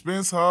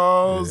Spence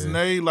Halls,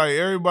 Nate, like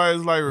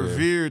everybody's like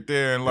revered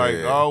there and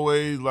like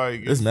always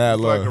like it's mad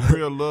love. Like a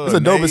real love. It's a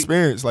dope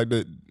experience. Like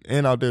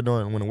and out there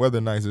when the weather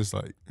nice, it's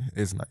like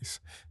it's nice.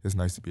 It's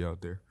nice to be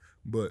out there.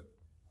 But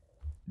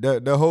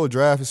the whole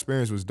draft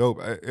experience was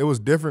dope. It was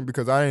different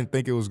because I didn't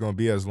think it was gonna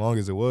be as long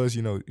as it was.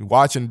 You know,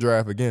 watching the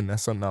draft again,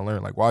 that's something I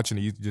learned. Like watching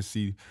it, you just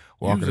see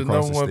walking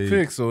across the stage. You was the #1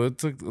 pick, so it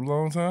took a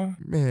long time.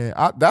 Man,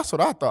 that's what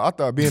I thought. I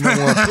thought being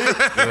 #1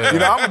 pick, you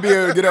know, I'm gonna be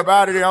able to get up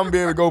out of there. I'm gonna be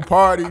able to go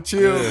party,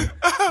 chill.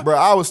 But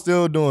I was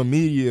still doing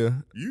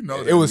media. You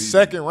know, it was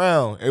second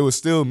round. It was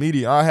still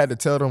media. I had to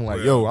tell them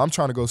like, yo, I'm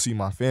trying to go see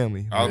my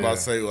family. I was about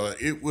to say, well,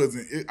 it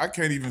wasn't. I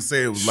can't even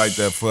say it was like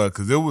that for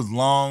because it was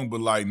long, but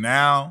like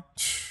now.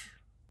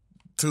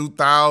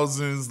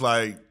 2000s,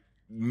 like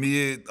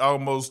mid,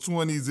 almost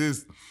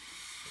 20s,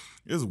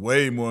 it's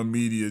way more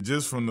media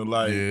just from the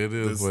like. Yeah, it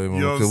is way you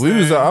more.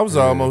 Because I was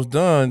almost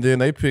done. Then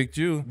they picked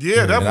you.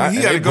 Yeah, that's when he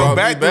had to go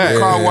back to the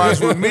car wash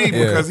with me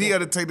because he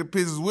had to take the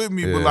pictures with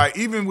me. But like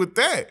even with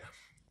that,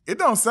 it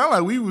don't sound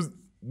like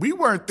we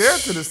weren't there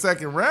to the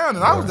second round,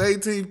 and I was the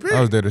 18th pick.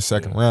 I was there the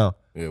second round.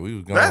 Yeah, we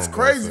was gone. That's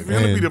crazy for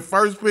him to be the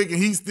first pick, and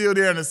he's still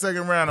there in the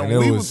second round. And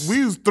we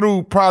was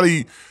through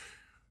probably.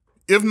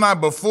 If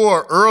not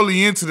before,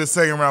 early into the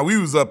second round, we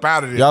was up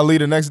out of there. Y'all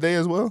leave the next day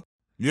as well?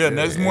 Yeah,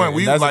 next morning.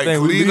 We that's like the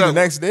thing. We leave the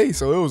next day,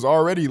 so it was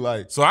already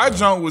like. So our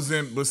junk was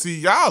in, but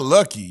see, y'all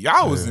lucky.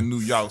 Y'all was in New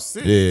York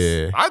City.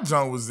 Yeah. Our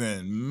junk was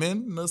in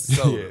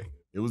Minnesota.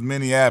 It was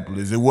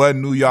Minneapolis. It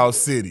wasn't New York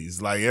City.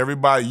 It's like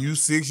everybody, you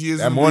 6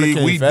 years in the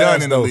league, we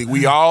done in the league.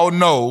 We all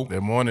know.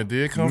 That morning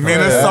did come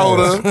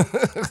Minnesota,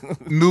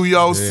 New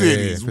York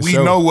cities. We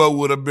sure. know what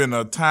would have been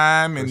a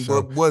time and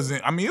what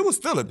wasn't. I mean, it was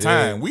still a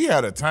time. We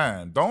had a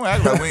time. Don't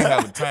act like we ain't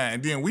have a time.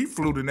 And then we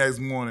flew the next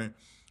morning.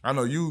 I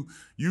know you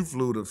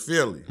flew to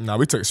Philly. Nah,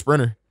 we took a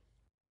Sprinter.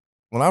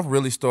 When I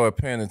really started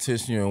paying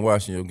attention to you and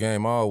watching your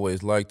game, I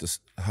always liked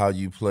how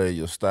you play,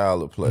 your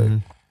style of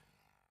play.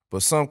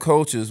 But some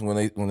coaches,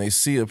 when they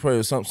see a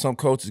player, some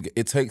coaches,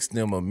 it takes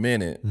them a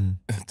minute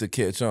to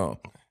catch on.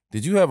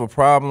 Did you have a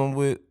problem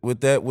with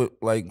that, with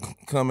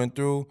like coming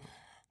through?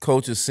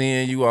 Coaches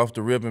seeing you off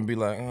the rip and be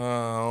like,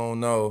 I don't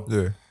know.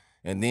 Yeah.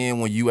 And then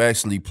when you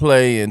actually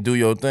play and do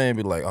your thing,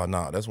 be like, oh,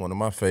 no, that's one of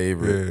my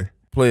favorite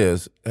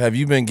players. Have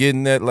you been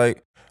getting that?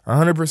 Like,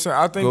 100%.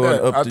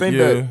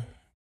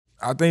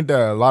 I think that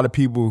a lot of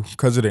people,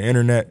 because of the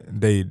internet,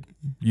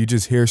 you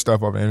just hear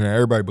stuff off the internet.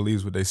 Everybody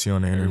believes what they see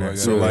on the internet.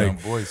 So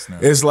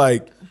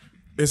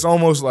it's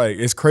almost like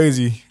it's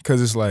crazy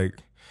because it's like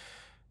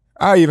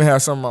I even had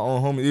some of my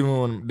own homies, even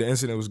when the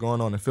incident was going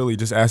on in Philly,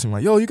 just asking me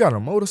like, yo, you got a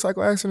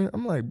motorcycle accident?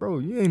 I'm like, bro,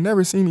 you ain't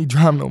never seen me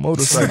drive no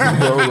motorcycle,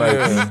 bro.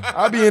 Like,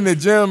 I be in the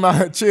gym,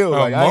 I chill.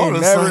 Like, I ain't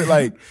never,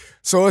 like,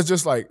 so it's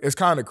just like, it's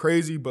kind of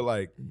crazy, but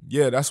like,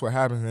 yeah, that's what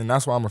happens. And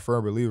that's why I'm a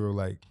firm believer.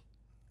 Like,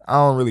 I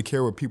don't really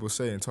care what people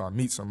say until I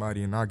meet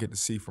somebody and I get to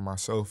see for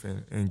myself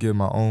and give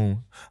my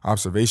own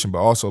observation. But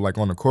also, like,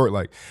 on the court,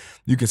 like,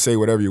 you can say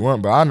whatever you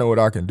want, but I know what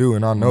I can do,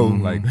 and I know,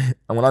 like,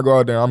 when I go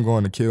out there, I'm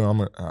going to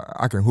kill.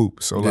 I can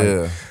hoop. So,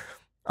 like,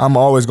 I'm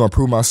always going to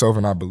prove myself,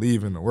 and I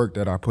believe in the work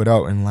that I put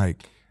out. And,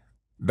 like,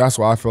 that's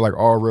why I feel like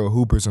all real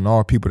hoopers and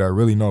all people that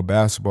really know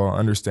basketball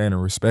understand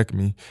and respect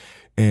me.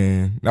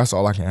 And that's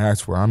all I can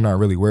ask for. I'm not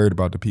really worried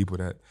about the people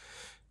that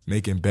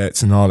making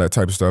bets and all that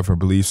type of stuff or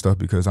believe stuff,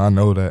 because I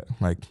know that,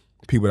 like,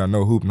 people that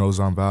know hoop knows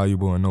I'm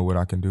valuable and know what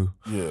I can do.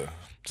 Yeah,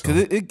 because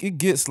it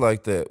gets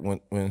like that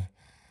when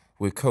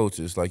with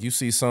coaches. Like, you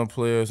see some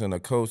players and a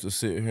coach will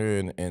sit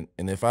here and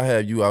if I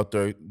have you out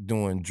there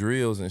doing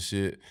drills and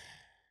shit,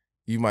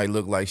 you might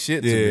look like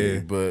shit to me.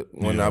 But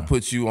when I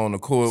put you on the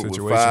court with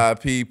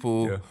 5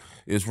 people,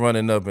 it's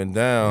running up and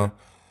down.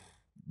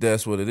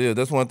 That's what it is.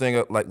 That's one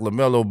thing, like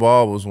LaMelo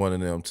Ball was one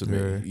of them to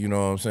me. You know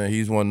what I'm saying?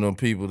 He's one of them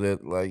people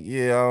that, like,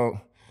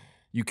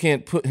 you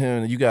can't put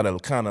him, you got to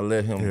kind of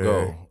let him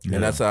go.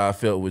 And that's how I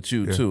felt with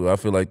you, too. I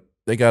feel like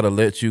they got to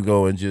let you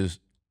go and just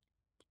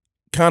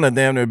kind of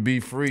damn near be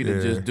free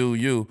to just do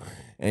you,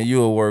 and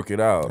you'll work it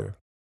out.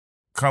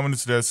 Coming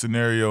into that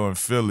scenario in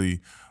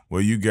Philly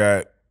where you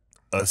got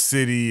a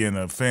city and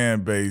a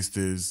fan base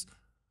that's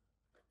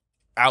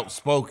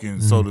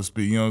outspoken, so to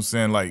speak, you know what I'm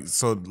saying? Like,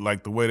 so,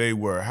 like, the way they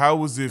were, how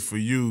was it for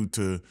you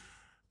to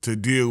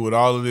deal with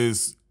all of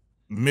this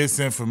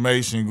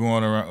misinformation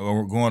going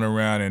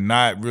around and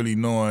not really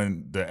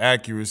knowing the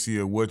accuracy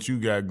of what you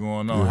got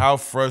going on? How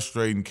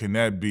frustrating can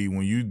that be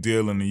when you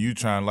dealing and you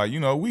trying, like, you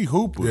know, we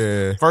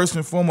hoopers. First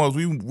and foremost,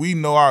 we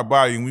know our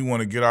body and we want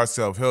to get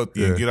ourselves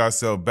healthy and get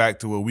ourselves back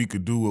to where we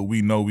could do what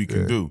we know we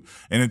can do.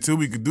 And until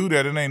we could do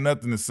that, it ain't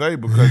nothing to say,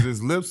 because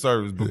it's lip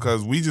service,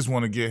 because we just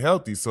want to get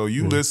healthy. So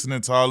you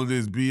listening to all of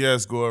this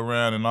BS go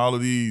around and all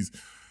of these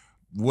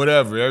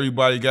whatever,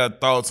 everybody got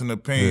thoughts and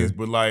opinions,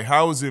 but, like,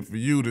 how is it for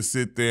you to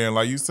sit there and,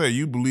 like you say,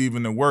 you believe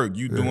in the work,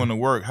 you doing the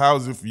work, how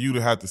is it for you to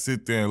have to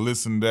sit there and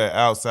listen to that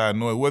outside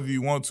noise, whether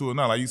you want to or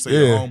not? Like you say,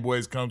 your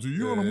homeboys come to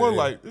you on the mother,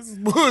 like, this is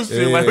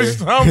bullshit, like, what you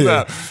talking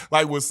about?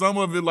 Like, was some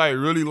of it, like,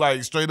 really,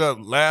 like, straight up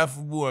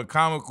laughable and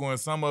comical, and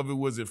some of it,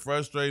 was it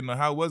frustrating, or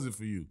how was it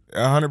for you?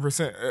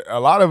 100%.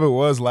 A lot of it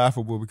was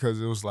laughable, because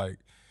it was like,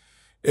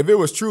 if it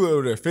was true, it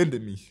would have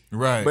offended me.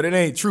 Right. But it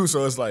ain't true,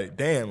 so it's like,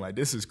 damn, like,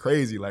 this is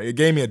crazy. Like, it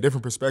gave me a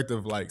different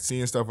perspective, like,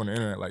 seeing stuff on the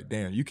internet, like,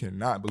 damn, you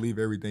cannot believe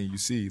everything you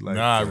see. Like,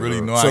 nah, I really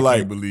know, so I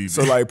can't believe it.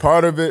 So, like,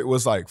 part of it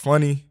was, like,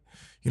 funny.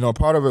 You know,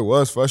 part of it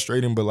was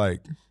frustrating, but,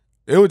 like,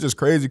 it was just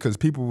crazy because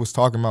people was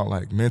talking about,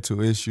 like, mental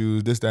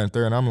issues, this, that, and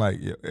third. And I'm like,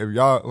 if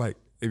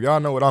y'all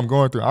know what I'm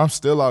going through, I'm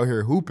still out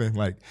here hooping.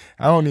 Like,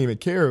 I don't even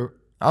care.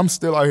 I'm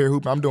still out here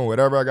hooping. I'm doing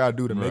whatever I got to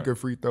do to make a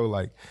free throw.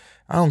 Like,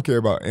 I don't care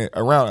about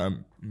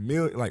around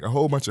like a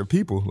whole bunch of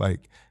people.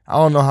 Like, I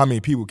don't know how many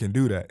people can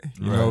do that,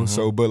 you know?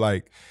 So, but,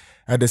 like,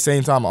 at the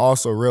same time, I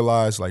also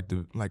realized, like,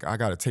 I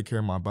got to take care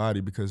of my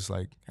body, because,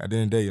 like, at the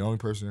end of the day, the only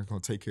person that's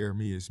going to take care of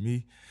me is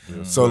me.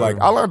 So, like,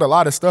 I learned a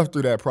lot of stuff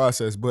through that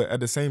process, but at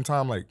the same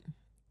time, like,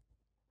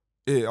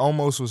 it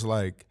almost was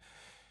like,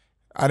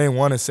 I didn't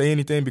want to say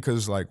anything,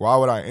 because, like, why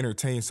would I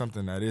entertain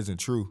something that isn't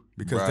true?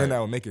 Because then that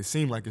would make it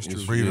seem like it's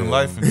true. Breathing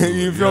life into it.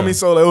 You feel me?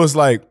 So it was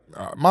like,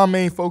 my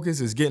main focus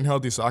is getting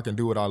healthy so I can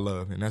do what I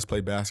love, and that's play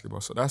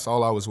basketball. So that's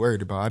all I was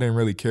worried about. I didn't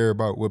really care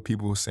about what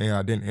people were saying.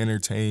 I didn't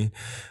entertain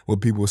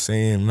what people were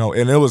saying. No,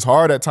 and it was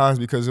hard at times,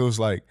 because it was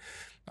like,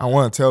 I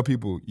want to tell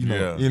people, you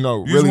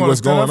know, really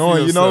what's going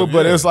on, you know,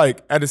 but it's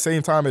like, at the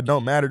same time, it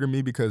don't matter to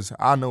me, because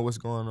I know what's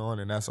going on,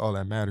 and that's all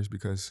that matters,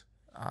 because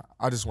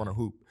I just want to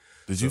hoop.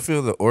 Did you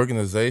feel the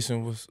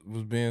organization was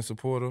being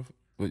supportive?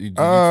 Do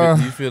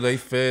you feel they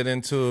fed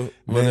into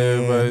what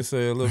everybody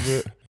say a little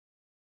bit?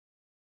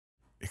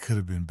 It could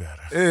have been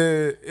better.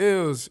 It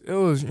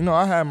was, you know,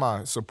 I had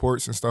my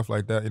supports and stuff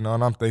like that, you know,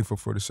 and I'm thankful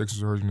for the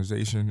Sixers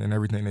organization and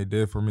everything they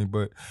did for me,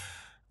 but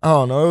I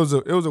don't know,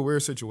 it was a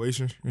weird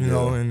situation, you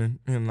know,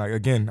 and like,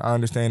 again, I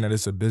understand that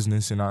it's a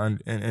business,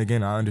 and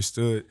again, I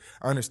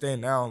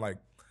understand now, like,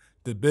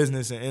 the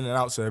business and in and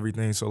outs of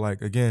everything. So,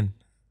 like, again,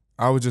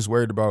 I was just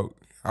worried about,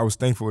 I was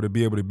thankful to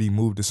be able to be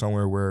moved to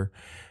somewhere where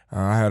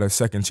I had a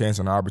second chance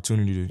and an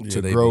opportunity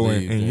to grow,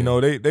 and you know,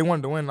 they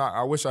wanted to win.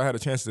 I wish I had a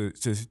chance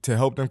to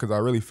help them, because I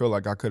really feel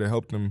like I could have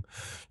helped them,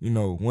 you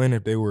know, win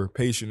if they were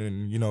patient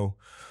and, you know,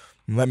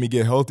 let me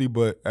get healthy.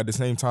 But at the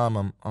same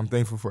time, I'm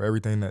thankful for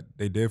everything that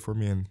they did for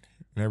me, and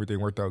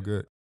everything worked out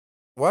good.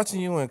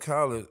 Watching you in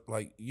college,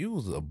 like, you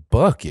was a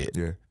bucket.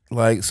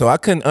 Like, so I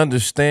couldn't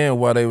understand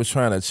why they was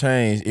trying to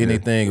change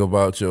anything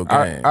about your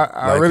game.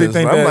 I really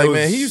think I'm that like,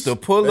 man, he used to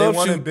pull up,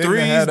 shoot Ben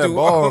threes, to have that do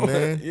ball, all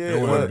man. that.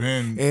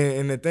 Yeah,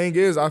 and the thing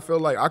is, I feel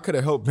like I could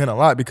have helped Ben a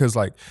lot because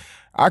like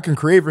I can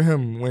create for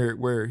him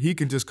where he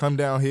can just come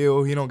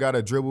downhill. He don't got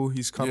to dribble.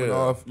 He's coming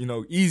off,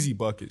 easy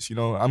buckets.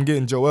 I'm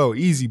getting Joel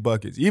easy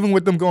buckets. Even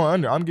with them going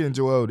under, I'm getting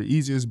Joel the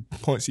easiest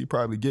points he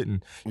probably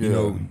getting.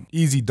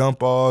 Easy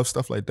dump off,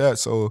 stuff like that.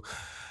 So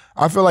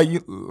I feel like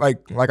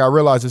like I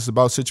realize it's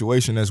about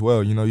situation as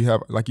well. You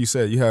have, like you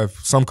said, you have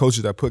some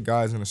coaches that put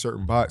guys in a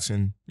certain box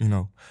and,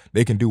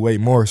 they can do way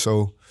more.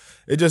 So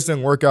it just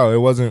didn't work out. It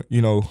wasn't,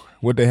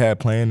 what they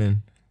had planned,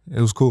 and it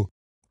was cool.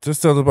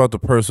 Just tell us about the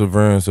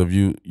perseverance of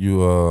you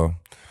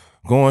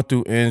going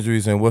through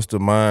injuries and what's the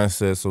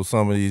mindset. So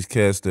some of these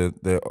cats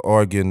that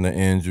are getting the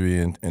injury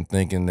and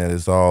thinking that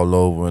it's all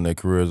over and their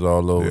career's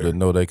all over, that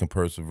know they can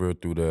persevere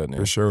through that. And,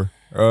 for sure.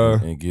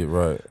 And get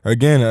right.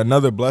 Again,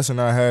 another blessing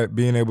I had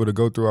being able to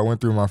go through. I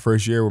went through my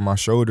first year with my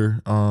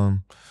shoulder.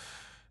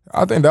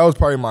 I think that was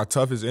probably my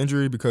toughest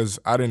injury because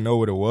I didn't know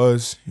what it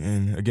was.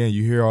 And again,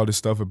 you hear all this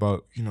stuff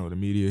about, the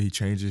media, he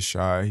changed his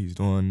shot, he's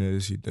doing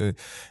this, he did.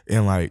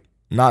 And like,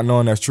 not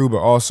knowing that's true, but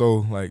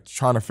also like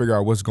trying to figure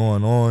out what's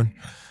going on.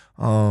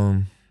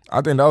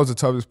 I think that was the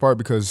toughest part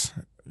because,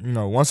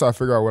 once I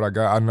figure out what I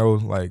got, I know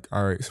like,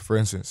 all right, for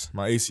instance,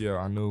 my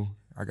ACL, I knew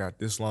I got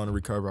this long to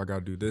recover. I got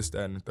to do this,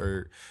 that, and the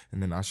third,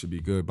 and then I should be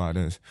good by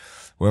this.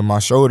 With my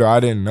shoulder, I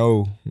didn't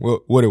know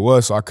what it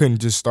was, so I couldn't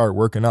just start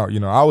working out.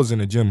 I was in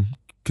the gym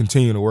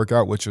continuing to work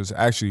out, which was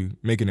actually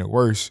making it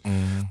worse.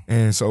 Mm-hmm.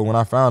 And so when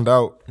I found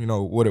out,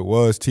 what it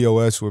was,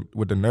 TOS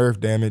with the nerve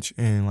damage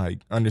and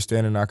like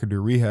understanding I could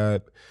do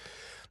rehab,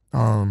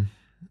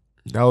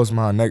 that was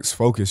my next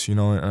focus,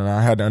 and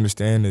I had to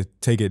understand to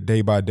take it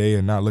day by day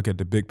and not look at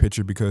the big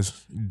picture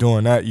because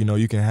doing that,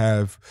 you can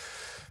have,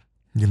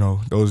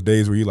 those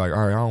days where you're like,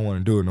 all right, I don't want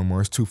to do it no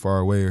more. It's too far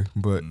away.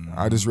 But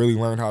I just really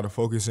learned how to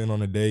focus in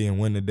on the day and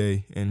win the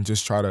day and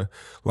just try to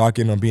lock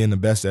in on being the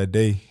best that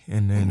day.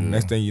 And then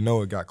next thing you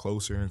know, it got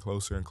closer and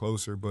closer and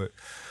closer. But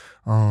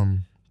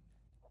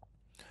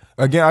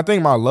again, I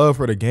think my love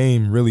for the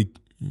game really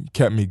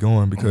kept me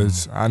going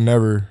because I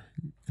never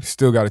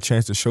still got a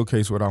chance to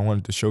showcase what I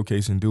wanted to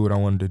showcase and do what I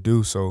wanted to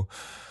do. So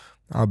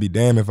I'll be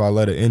damned if I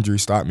let an injury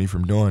stop me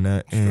from doing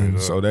that.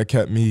 And so that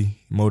kept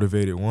me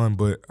motivated, one.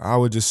 But I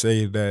would just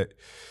say that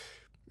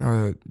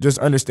just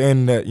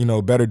understanding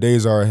that, better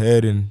days are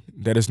ahead and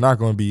that it's not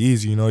going to be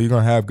easy. You're going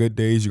to have good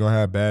days, you're going to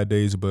have bad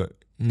days, but,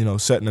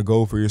 setting a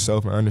goal for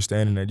yourself and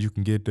understanding that you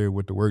can get there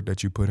with the work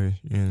that you put in.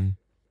 And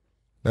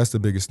that's the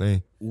biggest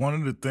thing. One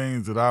of the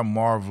things that I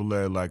marvel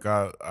at, like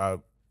I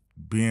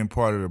being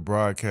part of the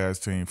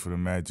broadcast team for the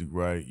Magic,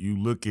 right? You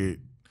look at,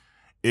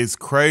 it's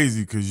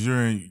crazy because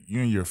you're in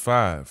year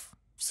 5,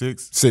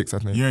 6? 6, I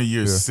think. You're in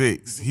year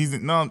 6.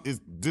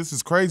 This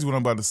is crazy what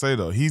I'm about to say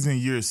though. He's in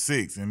year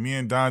 6, and me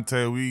and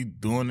Dante, we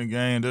doing the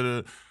game.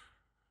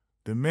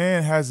 The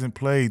man hasn't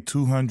played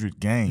 200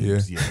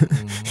 games yet.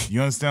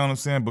 You understand what I'm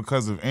saying?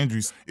 Because of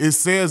injuries. It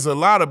says a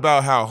lot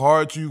about how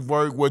hard you've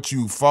worked, what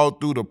you fought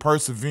through, the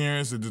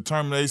perseverance, the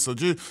determination. So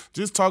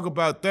just talk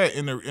about that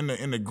in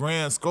the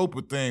grand scope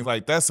of things.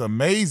 Like, that's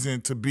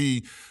amazing to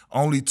be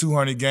only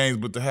 200 games,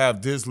 but to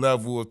have this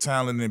level of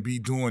talent and be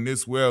doing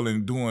this well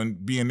and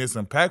being this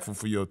impactful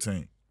for your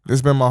team.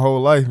 It's been my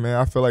whole life, man.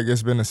 I feel like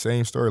it's been the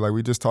same story. Like,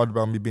 we just talked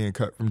about me being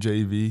cut from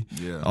JV.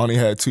 Yeah. I only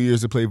had 2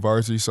 years to play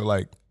varsity, so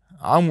like,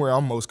 I'm where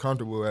I'm most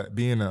comfortable at,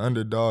 being an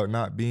underdog,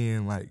 not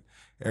being like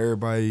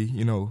everybody,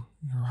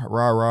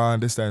 rah-rah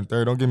and this, that, and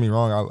third. Don't get me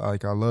wrong,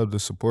 I love the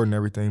support and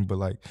everything, but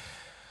like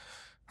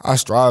I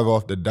strive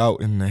off the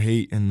doubt and the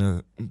hate and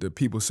the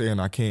people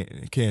saying I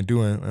can't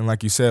do it. And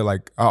like you said,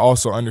 like I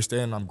also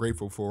understand I'm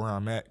grateful for where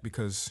I'm at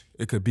because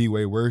it could be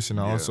way worse,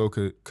 and I also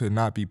could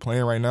not be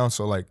playing right now.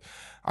 So like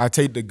I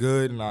take the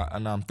good and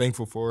I'm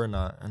thankful for it,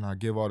 and I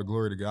give all the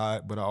glory to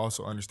God, but I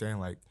also understand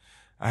like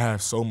I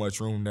have so much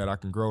room that I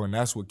can grow, and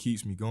that's what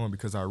keeps me going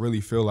because I really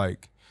feel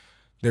like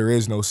there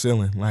is no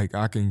ceiling. Like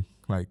I can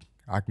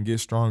get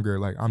stronger.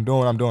 Like I'm doing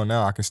what I'm doing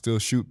now. I can still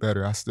shoot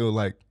better. I still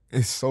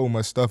it's so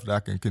much stuff that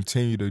I can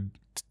continue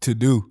to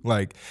do.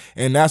 Like,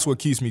 and that's what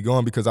keeps me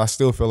going because I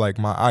still feel like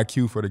my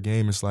IQ for the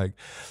game is like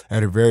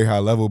at a very high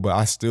level, but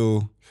I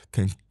still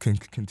can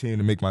continue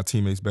to make my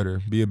teammates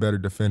better, be a better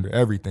defender,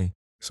 everything.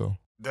 So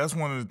that's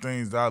one of the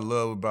things that I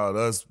love about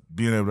us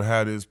being able to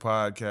have this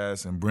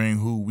podcast and bring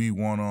who we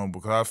want on,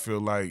 because I feel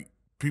like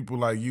people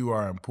like you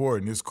are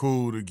important. It's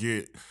cool to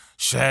get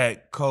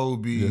Shaq,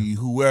 Kobe,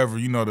 whoever,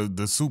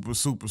 the super,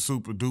 super,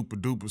 super duper,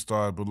 duper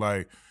stars, but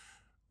like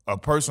a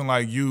person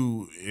like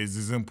you is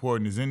as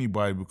important as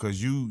anybody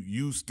because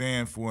you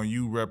stand for and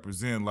you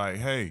represent like,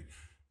 hey,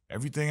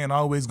 everything ain't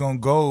always gonna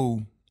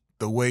go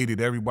the way that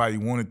everybody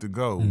wanted to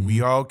go. Mm-hmm.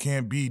 We all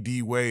can't be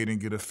D Wade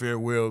and get a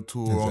farewell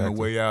tour on the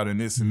way out and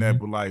this and that.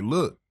 But like,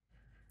 look,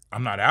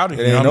 I'm not out of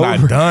It here. ain't I'm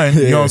over. not done.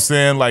 You Yeah. know what I'm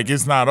saying? Like,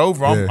 it's not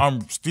over. Yeah.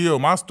 I'm still,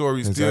 my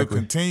story still Exactly.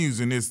 continues,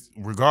 and it's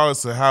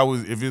regardless of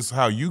if it's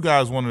how you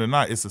guys want it or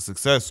not, it's a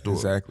success story.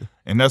 Exactly.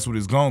 And that's what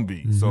it's gonna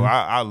be. Mm-hmm. So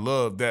I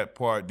love that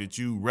part that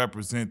you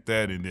represent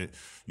that, and that,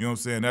 you know what I'm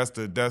saying, that's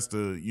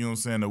the you know what I'm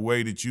saying, the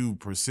way that you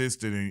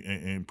persisted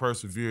and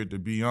persevered to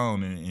be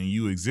on, and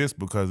you exist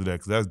because of that,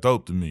 because that's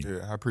dope to me.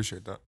 Yeah, I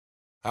appreciate that.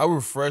 How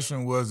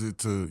refreshing was it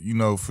to, you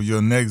know, for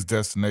your next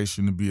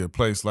destination to be a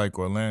place like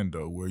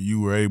Orlando, where you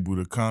were able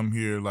to come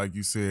here, like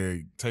you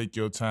said, take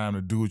your time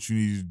to do what you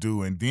needed to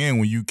do, and then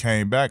when you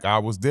came back, I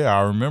was there.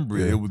 I remember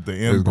it. Yeah. It was the It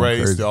was going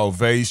embrace, crazy. the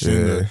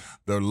ovation, Yeah.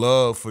 the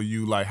love for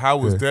you. Like, how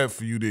was Yeah. that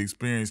for you to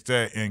experience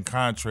that in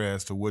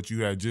contrast to what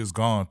you had just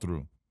gone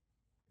through?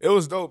 It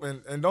was dope,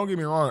 and don't get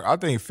me wrong. I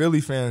think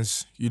Philly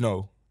fans, you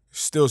know,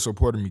 still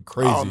supported me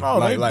crazy. Oh, no,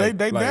 they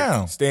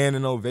down.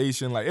 Standing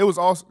ovation. Like, it was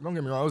also, don't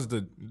get me wrong, it was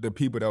the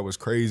people that was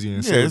crazy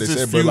and Yeah, said what it's they just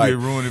said. few But that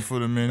like, ruined it for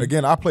the minute.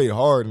 again, I played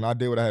hard and I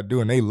did what I had to do,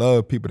 and they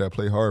love people that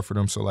play hard for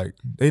them. So like,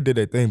 they did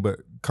their thing.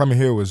 But coming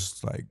here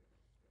was like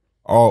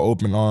all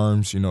open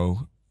arms, you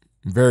know,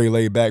 very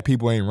laid back.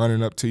 People ain't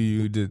running up to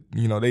you.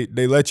 You know,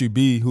 they let you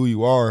be who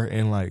you are,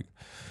 and like,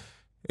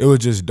 it was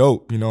just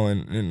dope, you know,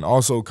 and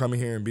also coming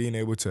here and being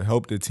able to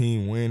help the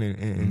team win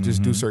and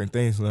just do certain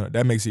things,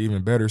 that makes it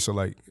even better. So,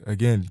 like,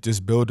 again,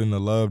 just building the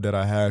love that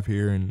I have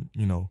here and,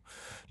 you know,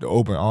 the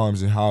open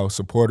arms and how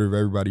supportive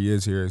everybody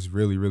is here is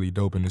really, really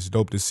dope. And it's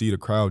dope to see the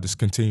crowd just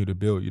continue to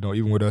build, you know,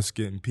 even with us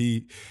getting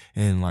Pete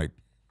and, like,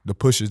 the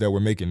pushes that we're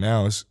making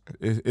now.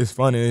 It's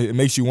fun. And it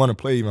makes you want to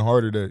play even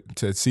harder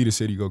to see the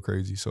city go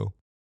crazy, so.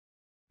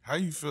 How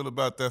you feel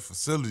about that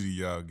facility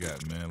y'all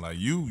got, man? Like,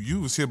 you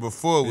was here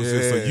before, was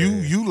here, so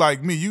Yeah. you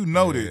like me, you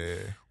know that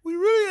Yeah. we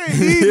really ain't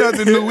need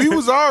nothing new. We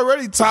was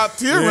already top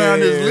tier around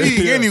this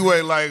league Yeah.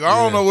 anyway. Like,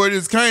 I don't know where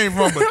this came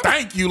from, but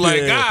thank you.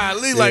 Like, Yeah.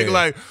 golly, Yeah.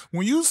 like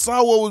when you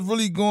saw what was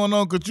really going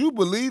on, could you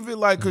believe it?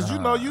 Like, cause you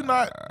know you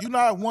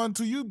not one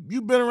to you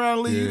been around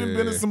the league, you done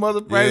been in some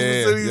other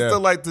practice facilities, Yeah.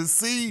 stuff, like, to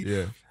see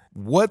Yeah.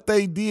 what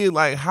they did,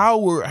 like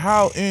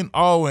how in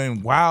awe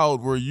and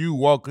wild were you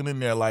walking in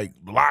there, like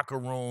locker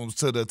rooms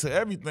to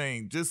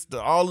everything, just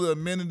all the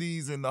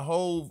amenities and the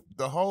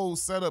whole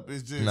setup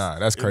is just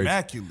That's crazy.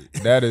 immaculate.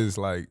 That is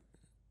like,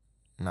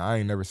 I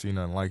ain't never seen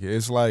nothing like it.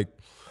 It's like,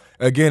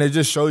 again, it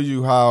just shows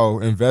you how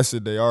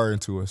invested they are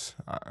into us.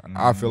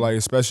 I feel like,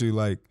 especially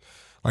like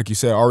you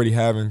said, already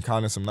having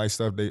kind of some nice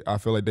stuff. I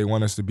feel like they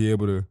want us to be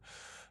able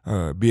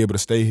to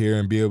stay here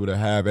and be able to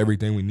have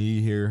everything we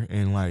need here.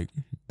 And like,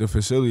 the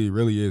facility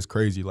really is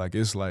crazy. Like,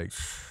 it's like,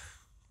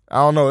 I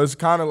don't know. It's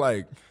kind of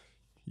like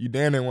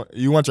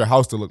you want your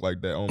house to look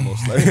like that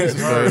almost. Like,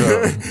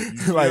 You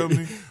feel like,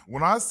 me?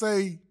 When I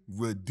say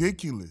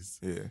ridiculous,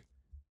 yeah.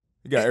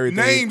 You got everything.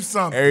 Name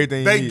something.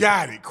 Everything They you need.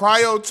 got it.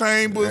 Cryo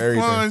chambers,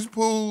 Everything. plunge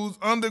pools,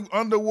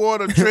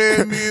 underwater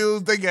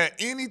treadmills. They got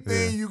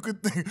anything you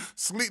could think.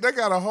 Sleep. They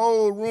got a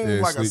whole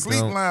room like a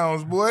sleep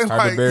lounge, boy.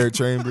 Hyperbaric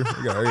chamber.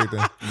 You got everything.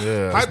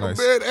 Yeah.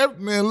 Hyperbaric.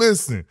 Man,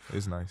 listen.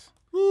 It's nice.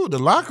 Ooh, the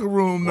locker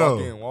room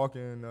though. Walk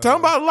in. Tell me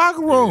about the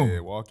locker room. Yeah,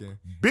 walk in.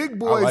 Big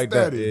boy like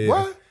that, status. yeah.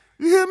 What?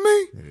 You hear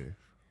me? Yeah.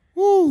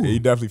 Woo. Yeah, you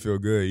definitely feel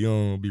good. You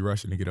don't be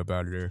rushing to get up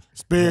out of there.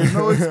 Spare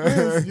no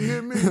expense. You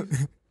hear me?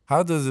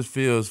 How does it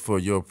feel for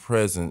your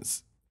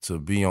presence to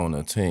be on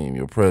a team,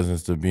 your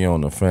presence to be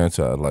on the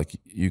franchise? Like,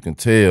 you can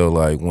tell,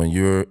 like, when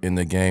you're in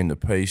the game, the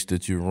pace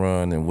that you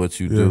run and what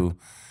you do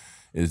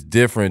is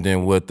different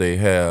than what they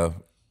have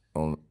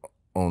on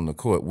the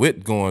court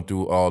with going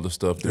through all the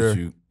stuff that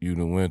you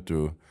done went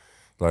through.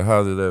 Like,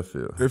 how did that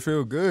feel? It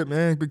feel good,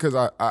 man, because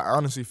I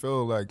honestly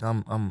feel like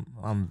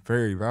I'm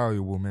very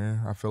valuable,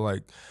 man. I feel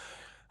like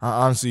I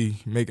honestly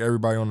make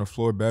everybody on the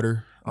floor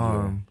better.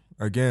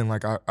 Again,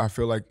 like I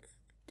feel like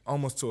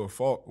almost to a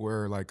fault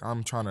where like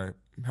I'm trying to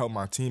help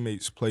my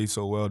teammates play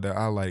so well that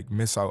I like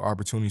miss out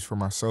opportunities for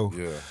myself.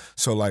 Yeah.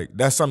 So like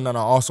that's something that I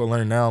also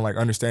learned now, like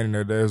understanding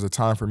that there's a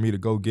time for me to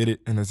go get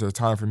it and there's a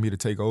time for me to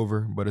take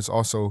over, but it's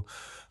also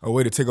a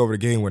way to take over the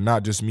game with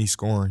not just me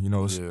scoring. You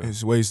know,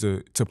 it's ways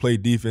to play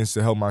defense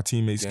to help my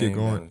teammates get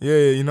going.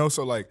 Yeah, you know,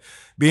 so like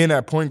being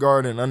that point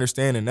guard and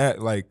understanding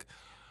that, like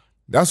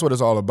that's what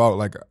it's all about.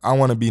 Like I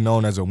want to be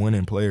known as a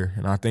winning player,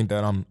 and I think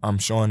that I'm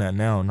showing that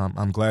now, and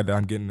I'm glad that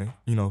I'm getting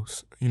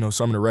the,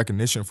 some of the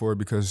recognition for it,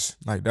 because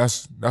like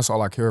that's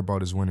all I care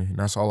about is winning, and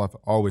that's all I've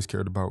always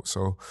cared about.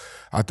 So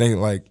I think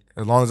like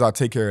as long as I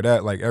take care of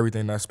that, like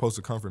everything that's supposed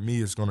to come from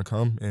me is gonna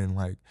come, and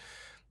like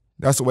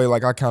that's the way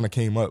like I kind of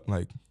came up,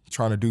 like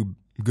trying to do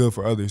good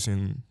for others,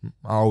 and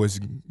I always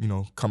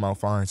come out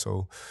fine.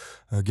 So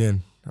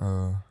again,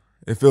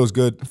 it feels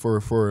good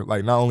for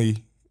like not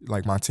only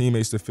like my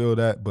teammates to feel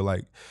that, but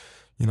like,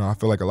 I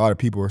feel like a lot of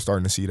people are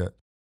starting to see that.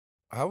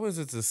 How was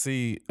it to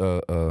see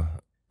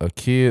a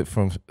kid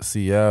from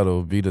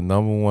Seattle be the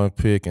 #1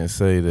 pick and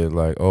say that,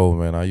 like, oh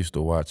man, I used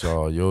to watch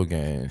all your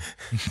games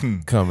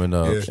coming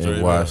up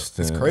in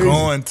Washington. It's crazy.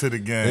 Going to the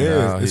game.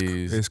 Yeah,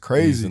 it's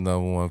crazy. He's the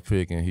 #1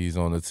 pick and he's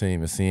on the team,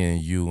 and seeing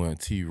you and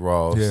T.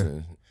 Ross.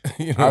 Yeah.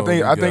 And,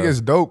 I think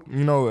it's dope.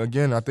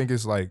 Again, I think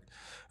it's like,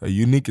 a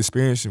unique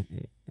experience.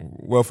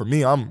 Well, for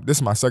me, this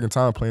is my second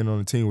time playing on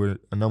a team with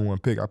a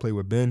 #1 pick. I played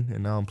with Ben,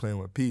 and now I'm playing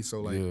with Pete.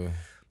 So like,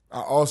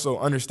 I also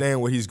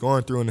understand what he's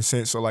going through in a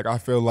sense. So like, I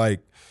feel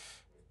like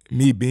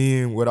me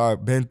being what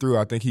I've been through,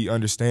 I think he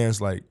understands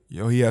like,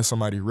 he has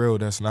somebody real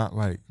that's not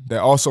like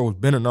that. Also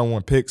been a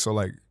 #1 pick. So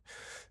like,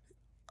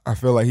 I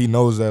feel like he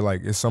knows that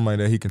like it's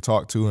somebody that he can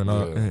talk to and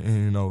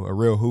a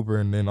real hooper.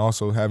 And then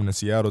also having the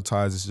Seattle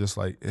ties is just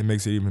like it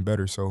makes it even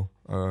better. So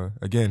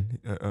again,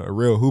 a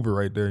real hooper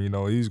right there.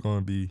 He's going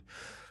to be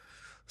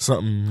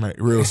something like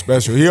real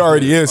special. He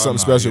already is something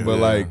special, but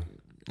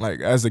like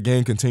as the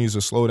game continues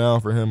to slow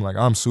down for him, like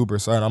I'm super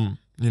excited. I'm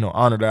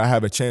honored that I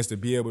have a chance to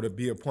be able to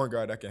be a point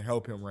guard that can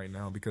help him right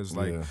now because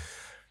like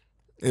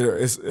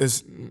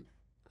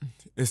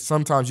it's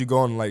sometimes you go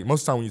on like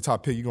most of the time when you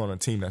top pick you go on a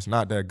team that's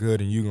not that good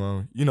and you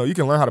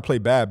can learn how to play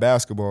bad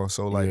basketball.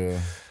 So like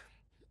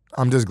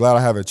I'm just glad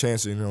I have a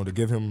chance to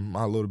give him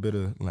my little bit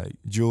of like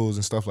jewels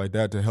and stuff like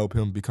that to help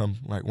him become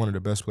like one of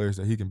the best players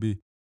that he can be.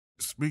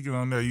 Speaking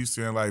on that, you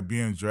saying like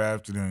being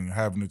drafted and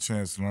having a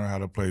chance to learn how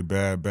to play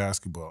bad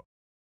basketball.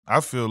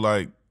 I feel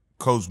like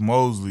Coach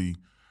Mosley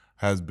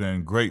has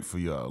been great for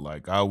y'all.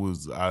 Like I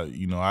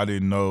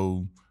didn't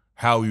know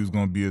how he was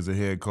going to be as a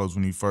head coach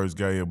when he first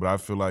got here, but I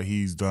feel like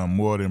he's done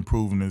more than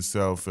proving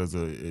himself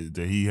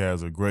that he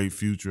has a great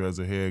future as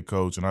a head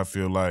coach. And I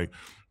feel like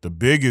the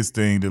biggest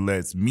thing that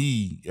lets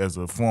me as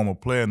a former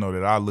player know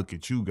that I look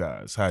at you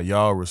guys, how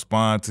y'all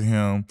respond to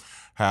him,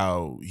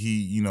 how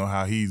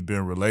he's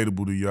been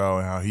relatable to y'all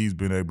and how he's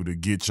been able to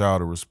get y'all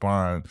to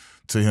respond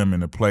to him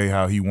and to play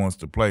how he wants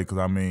to play. Because,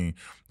 I mean,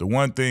 the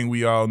one thing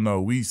we all know,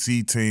 we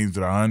see teams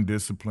that are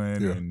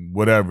undisciplined and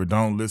whatever,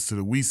 don't listen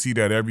to we see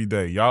that every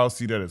day. Y'all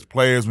see that as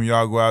players when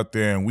y'all go out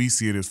there, and we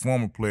see it as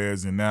former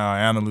players and now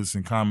analysts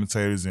and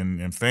commentators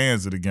and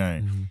fans of the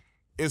game. Mm-hmm.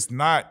 It's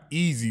not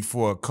easy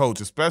for a coach,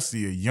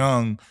 especially a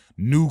young,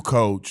 new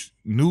coach,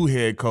 new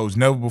head coach,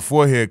 never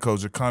before head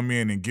coach, to come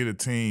in and get a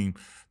team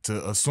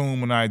to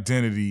assume an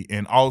identity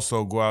and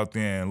also go out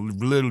there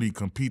and literally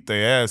compete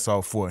their ass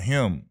off for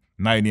him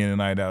night in and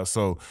night out.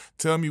 So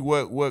tell me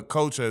what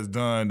coach has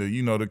done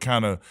to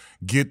kind of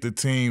get the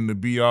team to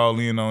be all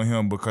in on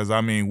him, because,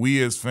 I mean,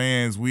 we as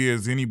fans, we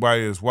as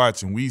anybody that's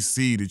watching, we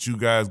see that you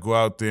guys go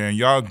out there and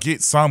y'all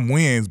get some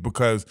wins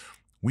because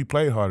we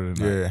play harder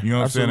than that. You know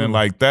what I'm saying? And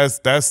like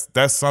that's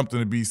something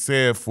to be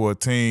said for a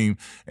team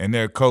and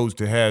their coach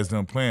that has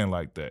them playing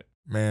like that.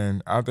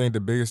 Man, I think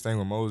the biggest thing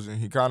with Moses,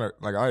 he kind of,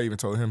 like I even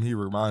told him, he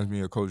reminds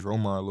me of Coach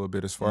Romar a little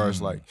bit as far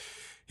as like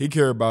he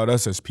cares about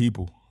us as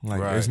people.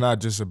 Like it's not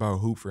just about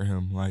hoop for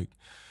him. Like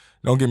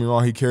don't get me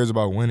wrong, he cares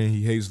about winning,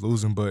 he hates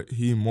losing, but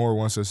he more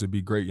wants us to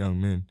be great young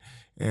men.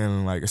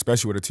 And like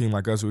especially with a team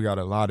like us, we got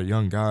a lot of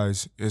young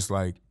guys. It's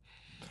like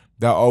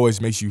that always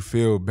makes you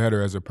feel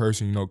better as a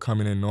person,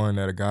 coming in knowing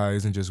that a guy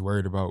isn't just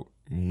worried about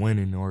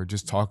winning or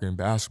just talking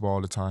basketball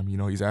all the time.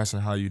 He's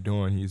asking how you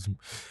doing. He's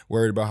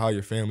worried about how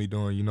your family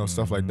doing,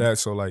 stuff like that.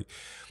 So, like,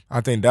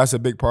 I think that's a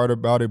big part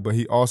about it, but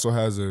he also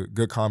has a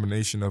good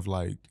combination of,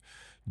 like,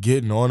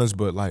 getting on us,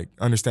 but, like,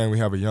 understand we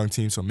have a young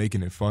team, so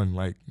making it fun.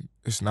 Like,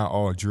 it's not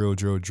all drill.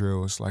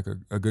 It's, like,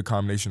 a good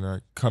combination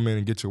of come in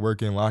and get your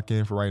work in, lock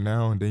in for right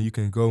now, and then you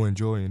can go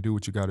enjoy and do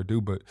what you got to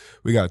do, but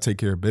we got to take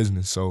care of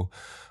business. So,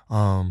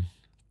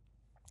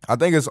 I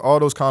think it's all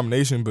those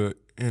combination, but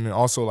and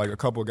also like a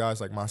couple of guys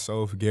like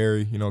myself,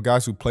 Gary,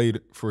 guys who played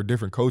for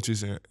different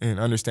coaches and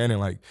understanding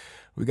like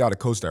we got a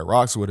coach that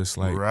rocks with us,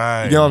 like you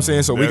know what I'm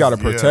saying. So we got to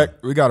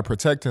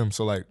protect him.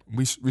 So like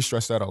we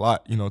stress that a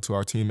lot, to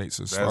our teammates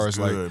as far as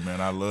good, like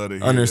man. I love to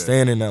hear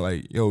understanding that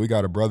like we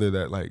got a brother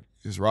that like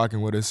is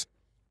rocking with us.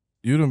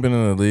 You done been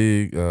in the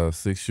league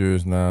 6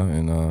 years now,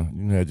 and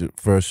you had your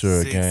first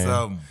share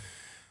game.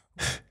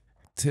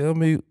 Tell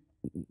me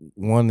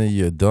one of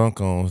your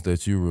dunk-ons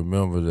that you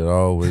remember that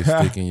always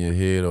stick in your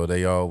head, or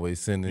they always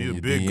sending you. He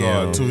a big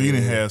guard too. He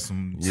done had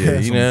some. Yeah,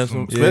 he done had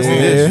some. Especially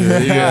this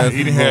year,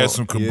 he done had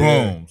some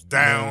kabooms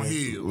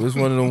downhill. What's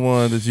one of the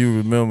ones that you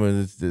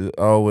remember that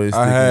always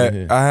stick in your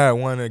head? I had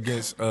one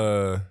against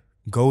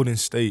Golden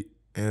State,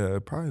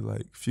 probably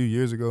like a few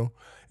years ago.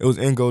 It was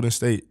in Golden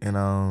State, and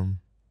I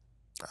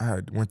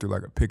had went through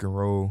like a pick and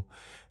roll.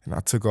 And I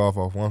took off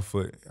one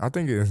foot. I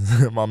think it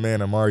was my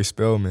man Amari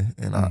Spellman,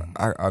 and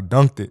I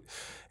dunked it.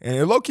 And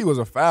it low-key was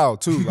a foul,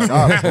 too. Like,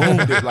 I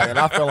boomed it, like, and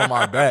I fell on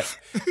my back.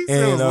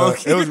 And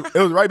it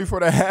was right before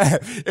the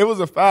half. It was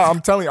a foul.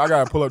 I'm telling you, I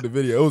got to pull up the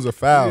video. It was a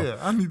foul. Yeah,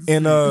 I need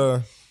to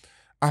see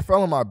I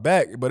fell on my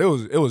back, but it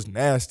was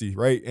nasty,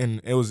 right?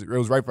 And it was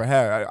right for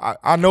half.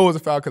 I know it was a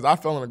foul because I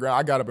fell on the ground.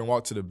 I got up and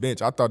walked to the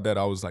bench. I thought that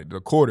I was like the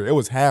quarter. It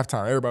was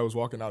halftime. Everybody was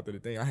walking out to the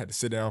thing. I had to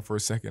sit down for a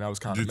second. I was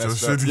kind of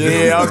messed up.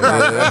 Yeah, I was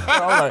kind of messed up.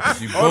 I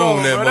was like, hold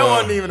on, that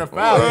wasn't even a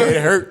foul. It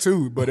hurt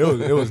too, but it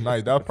was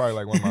nice. That was probably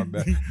like one of my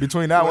best.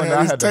 Between that one,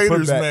 I had to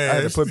put back. I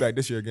had to put back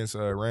this year against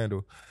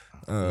Randall,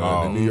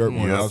 the New York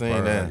one. Yeah, I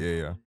seen that.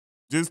 Yeah.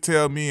 just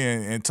tell me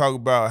and talk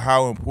about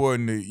how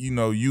important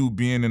you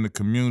being in the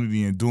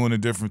community and doing the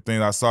different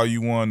things. I saw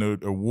you won an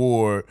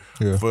award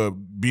for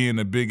being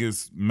the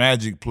biggest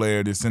Magic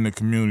player that's in the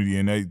community,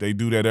 and they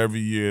do that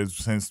every year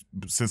since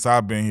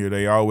I've been here.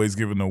 They always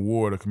give an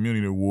award, a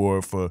community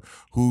award for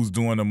who's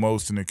doing the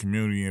most in the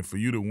community, and for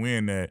you to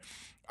win that.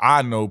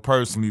 I know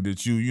personally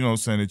that you know what I'm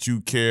saying, that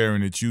you care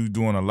and that you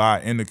doing a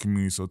lot in the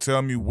community. So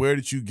tell me, where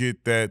did you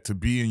get that to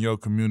be in your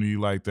community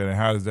like that, and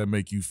how does that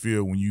make you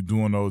feel when you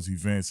doing those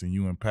events and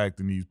you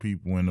impacting these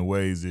people in the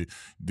ways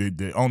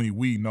that only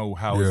we know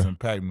how it's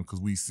impacting them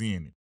because we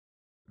seeing it?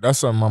 That's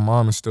something my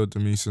mom instilled to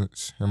me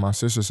and my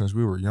sister since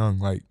we were young.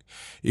 Like,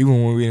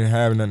 even when we didn't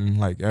have nothing,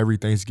 like every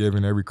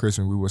Thanksgiving, every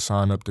Christmas, we would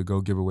sign up to go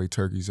give away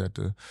turkeys at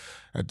the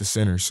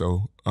center.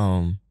 So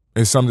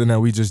it's something that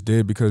we just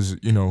did because,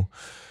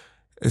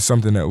 it's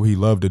something that we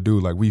love to do.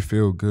 Like, we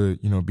feel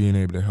good, being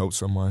able to help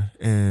someone.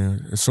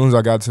 And as soon as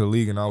I got to the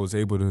league and I was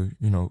able to,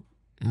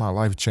 my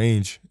life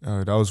changed.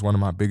 That was one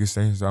of my biggest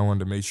things I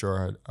wanted to make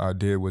sure I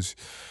did, was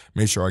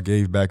make sure I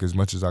gave back as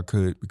much as I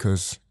could,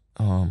 because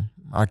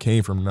I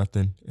came from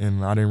nothing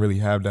and I didn't really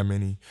have that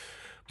many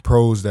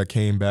pros that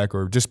came back,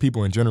 or just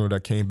people in general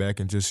that came back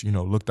and just,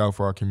 looked out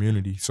for our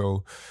community.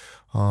 So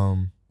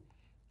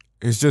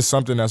it's just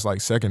something that's like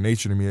second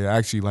nature to me. It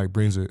actually like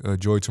brings a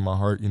joy to my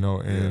heart,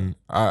 and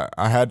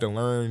I had to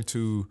learn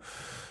to,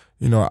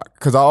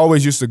 because I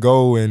always used to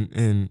go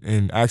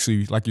and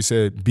actually, like you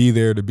said, be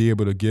there to be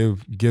able to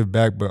give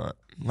back. But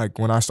like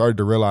when I started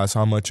to realize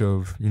how much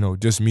of,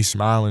 just me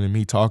smiling and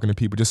me talking to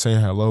people, just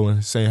saying hello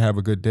and saying have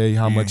a good day,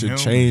 how much it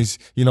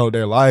changed,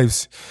 their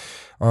lives,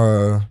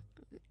 it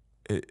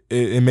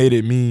made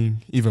it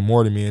mean even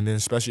more to me. And then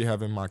especially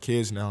having my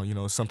kids now,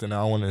 it's something that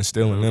I want to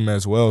instill in them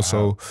as well. Wow.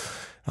 So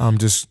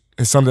it's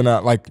something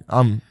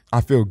that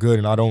I feel good,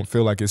 and I don't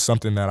feel like it's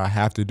something that I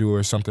have to do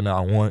or something that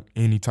I want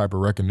any type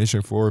of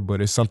recognition for,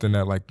 but it's something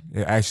that like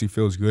it actually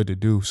feels good to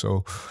do.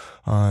 So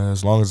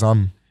as long as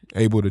I'm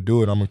able to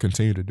do it, I'm gonna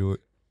continue to do it.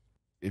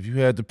 If you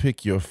had to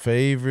pick your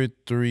favorite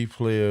 3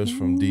 players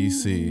from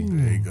DC,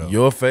 there you go.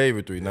 Your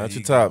favorite 3, not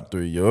your top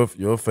 3,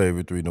 your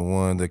favorite 3, the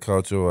one that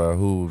caught your eye,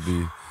 who would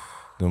be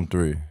them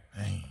 3?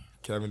 Dang.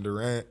 Kevin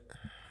Durant,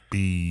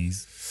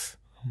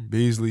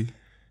 Beasley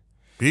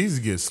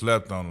gets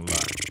slept on a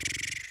lot.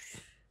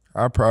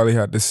 I probably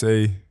had to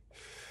say,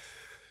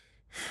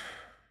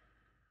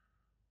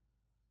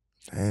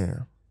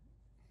 damn.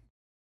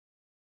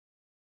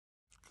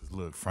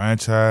 Look,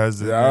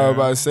 franchise. Yeah, I was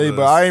about to say,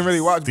 but I ain't really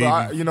watch.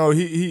 But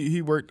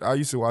he worked. I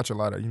used to watch a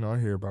lot of. I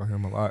hear about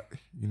him a lot.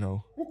 You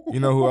know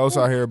who else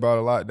I hear about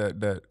a lot?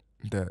 That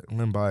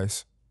Lim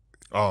Bias.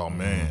 Oh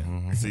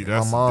man, see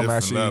that's my mom a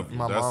different actually. level.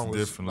 My That's mom a was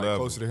different like level.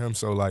 closer to him,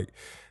 so like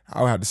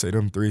I would have to say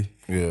them 3.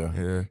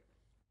 Yeah.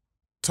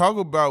 Talk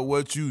about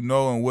what you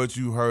know and what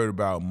you heard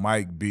about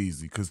Mike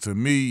Beasley, because to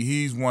me,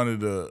 he's one of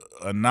the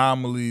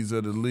anomalies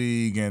of the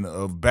league and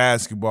of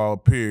basketball,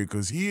 period,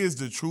 because he is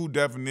the true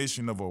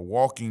definition of a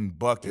walking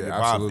bucket if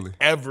absolutely.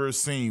 I've ever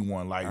seen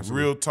one. Like,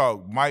 absolutely. Real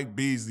talk, Mike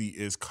Beasley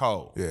is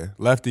cold. Yeah,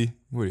 lefty.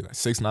 What are you, like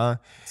 6'9"?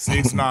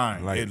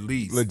 6'9", like, at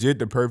least. Legit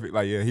the perfect,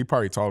 he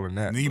probably taller than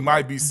that. And he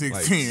might be 6'10",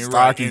 like,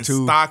 stocky, right?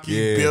 Too.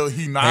 Stocky, built,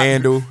 he not.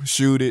 Handle,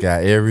 shoot it.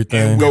 Got everything.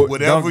 And with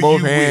whatever dunk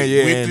both you hands,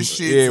 with the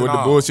shit. With the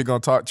bullshit gonna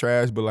talk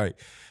trash, but like,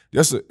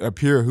 just a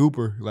pure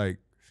hooper. Like,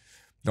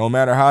 don't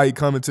matter how he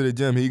come into the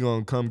gym, he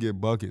gonna come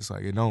get buckets.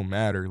 Like, it don't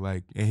matter.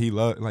 Like, and he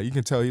love. Like, you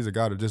can tell he's a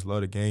guy that just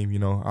love the game.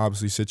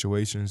 Obviously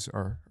situations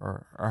are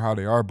how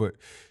they are, but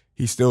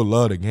he still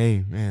love the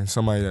game, man.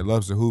 Somebody that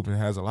loves the hoop and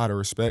has a lot of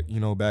respect,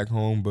 back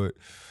home. But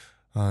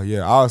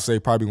I'll say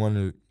probably one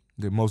of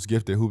the most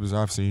gifted hoopers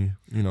I've seen.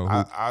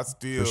 I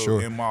still,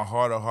 sure. in my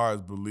heart of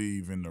hearts,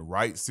 believe in the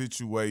right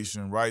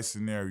situation, right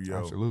scenario.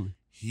 Absolutely.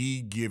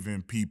 He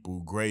giving people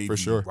gravy for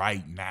sure.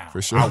 right now.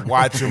 For sure. I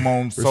watch him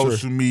on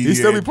social media. He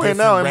still be playing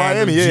now in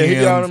Miami. Yeah, he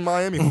be out in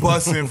Miami.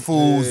 Busting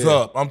fools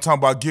up. I'm talking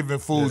about giving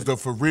fools the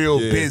for real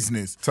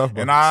business. Tough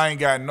and I ain't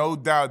got no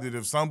doubt that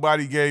if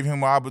somebody gave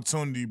him an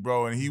opportunity,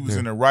 bro, and he was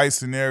in the right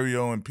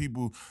scenario and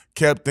people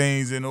kept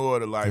things in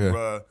order, like,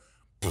 bruh,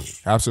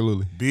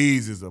 absolutely.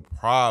 Bees is a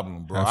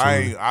problem, bro.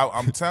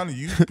 I'm telling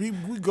you, people,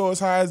 we go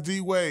as high as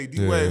D-Wade.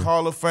 D-Wade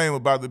Hall of Fame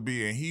about to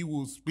be, and he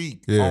will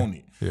speak on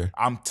it. Yeah.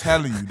 I'm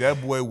telling you,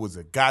 that boy was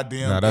a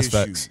goddamn that's issue.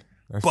 Facts.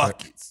 That's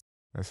buckets. Facts.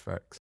 That's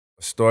facts.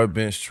 Start,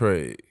 bench,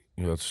 trade.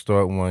 You have to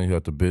start one, you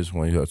have to bench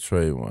one, you have to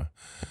trade one.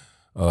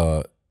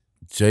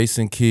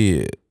 Jason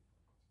Kidd,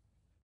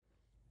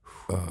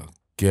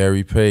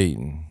 Gary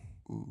Payton,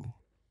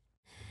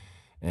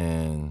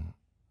 and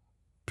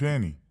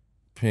Penny.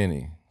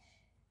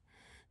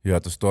 You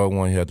have to start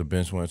one, you have to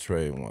bench one,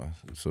 trade one.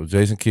 So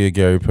Jason Kidd,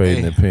 Gary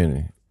Payton, and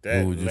Penny.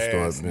 That who would you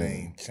last start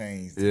name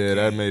changed.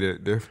 That made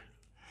it different.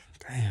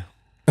 Damn.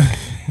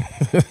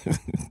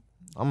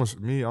 I'm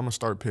gonna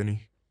start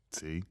Penny.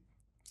 See,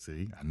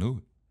 I knew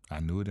it. I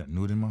knew it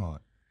in my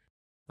heart.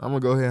 I'm gonna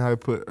go ahead and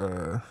put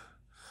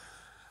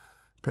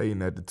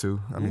Peyton at the 2.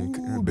 I mean,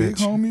 Ooh, big bench.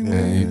 homie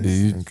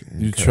wins.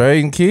 You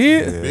trading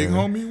kids? Yeah. Big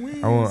homie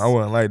wins. I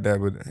wouldn't like that,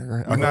 but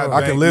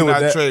I can live with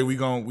that. Trade. We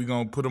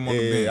gonna put him on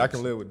the bench. Yeah, I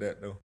can live with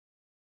that though.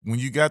 When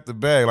you got the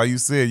bag, like you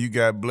said, you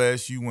got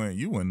blessed. You went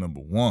number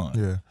 1.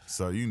 Yeah.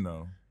 So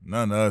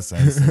none of us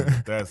ain't seen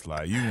what that's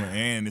like. You went,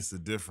 and it's a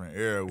different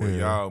era where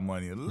y'all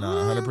money a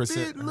little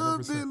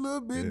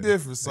 100%, bit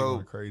different. So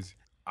crazy.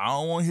 I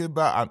don't want to hear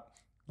about.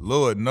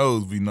 Lord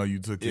knows we know you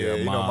took care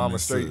of mama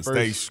straight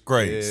stay first.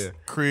 straight. Yeah.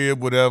 Crib,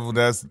 whatever,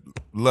 that's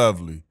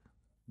lovely.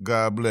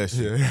 God bless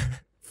you. Yeah.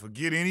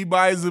 Forget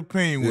anybody's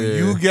opinion. When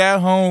you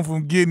got home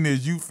from getting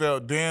this, you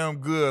felt damn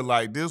good.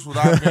 Like, this what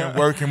I've been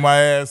working my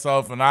ass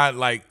off, and I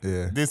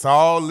this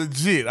all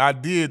legit. I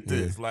did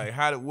this. Like,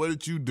 what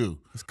did you do?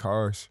 It's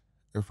cars.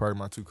 It's probably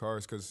my 2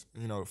 cars because,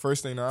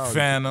 first thing I was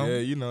Phantom.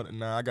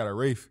 Yeah, I got a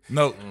Wraith.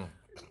 No.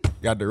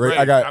 Got the Wraith.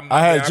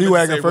 I had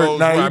G-Wagon first.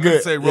 Nah, you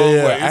good.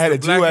 I had a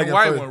G-Wagon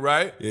white first. one,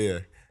 right? Yeah.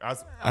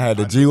 I had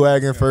the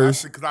G-Wagon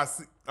first. I'm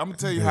going to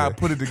tell you how I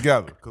put it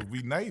together because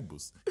we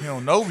neighbors. He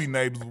don't know we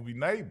neighbors, but we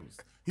neighbors.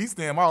 He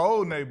stay in my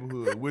old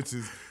neighborhood, which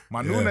is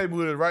my new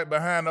neighborhood is right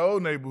behind the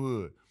old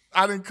neighborhood.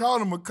 I done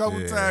called him a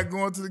couple times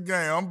going to the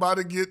game. I'm about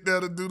to get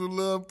there to do the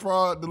little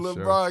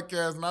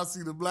broadcast, and I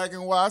see the black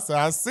and white. I said,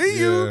 I see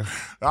you.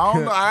 I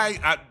don't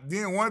know.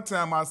 Then one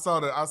time I saw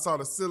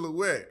the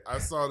silhouette. I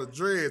saw the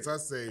dreads. I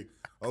say,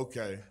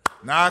 okay,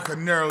 now I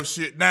can narrow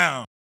shit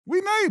down.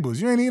 We neighbors.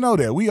 You ain't even know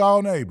that. We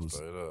all neighbors.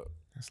 Straight up.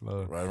 That's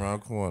love. Right around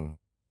the corner.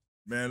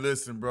 Man,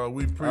 listen, bro.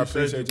 We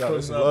appreciate you y'all. putting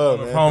It's up love,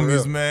 on the man,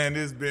 homies, for real. man.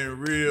 This been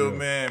real,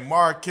 man.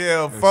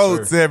 Markelle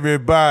Fultz,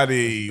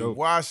 everybody.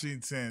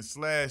 Washington /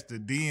 the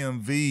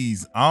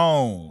DMV's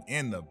own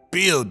in the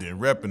building,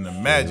 repping the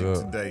Magic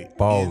today.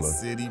 Baller. In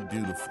City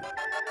Beautiful.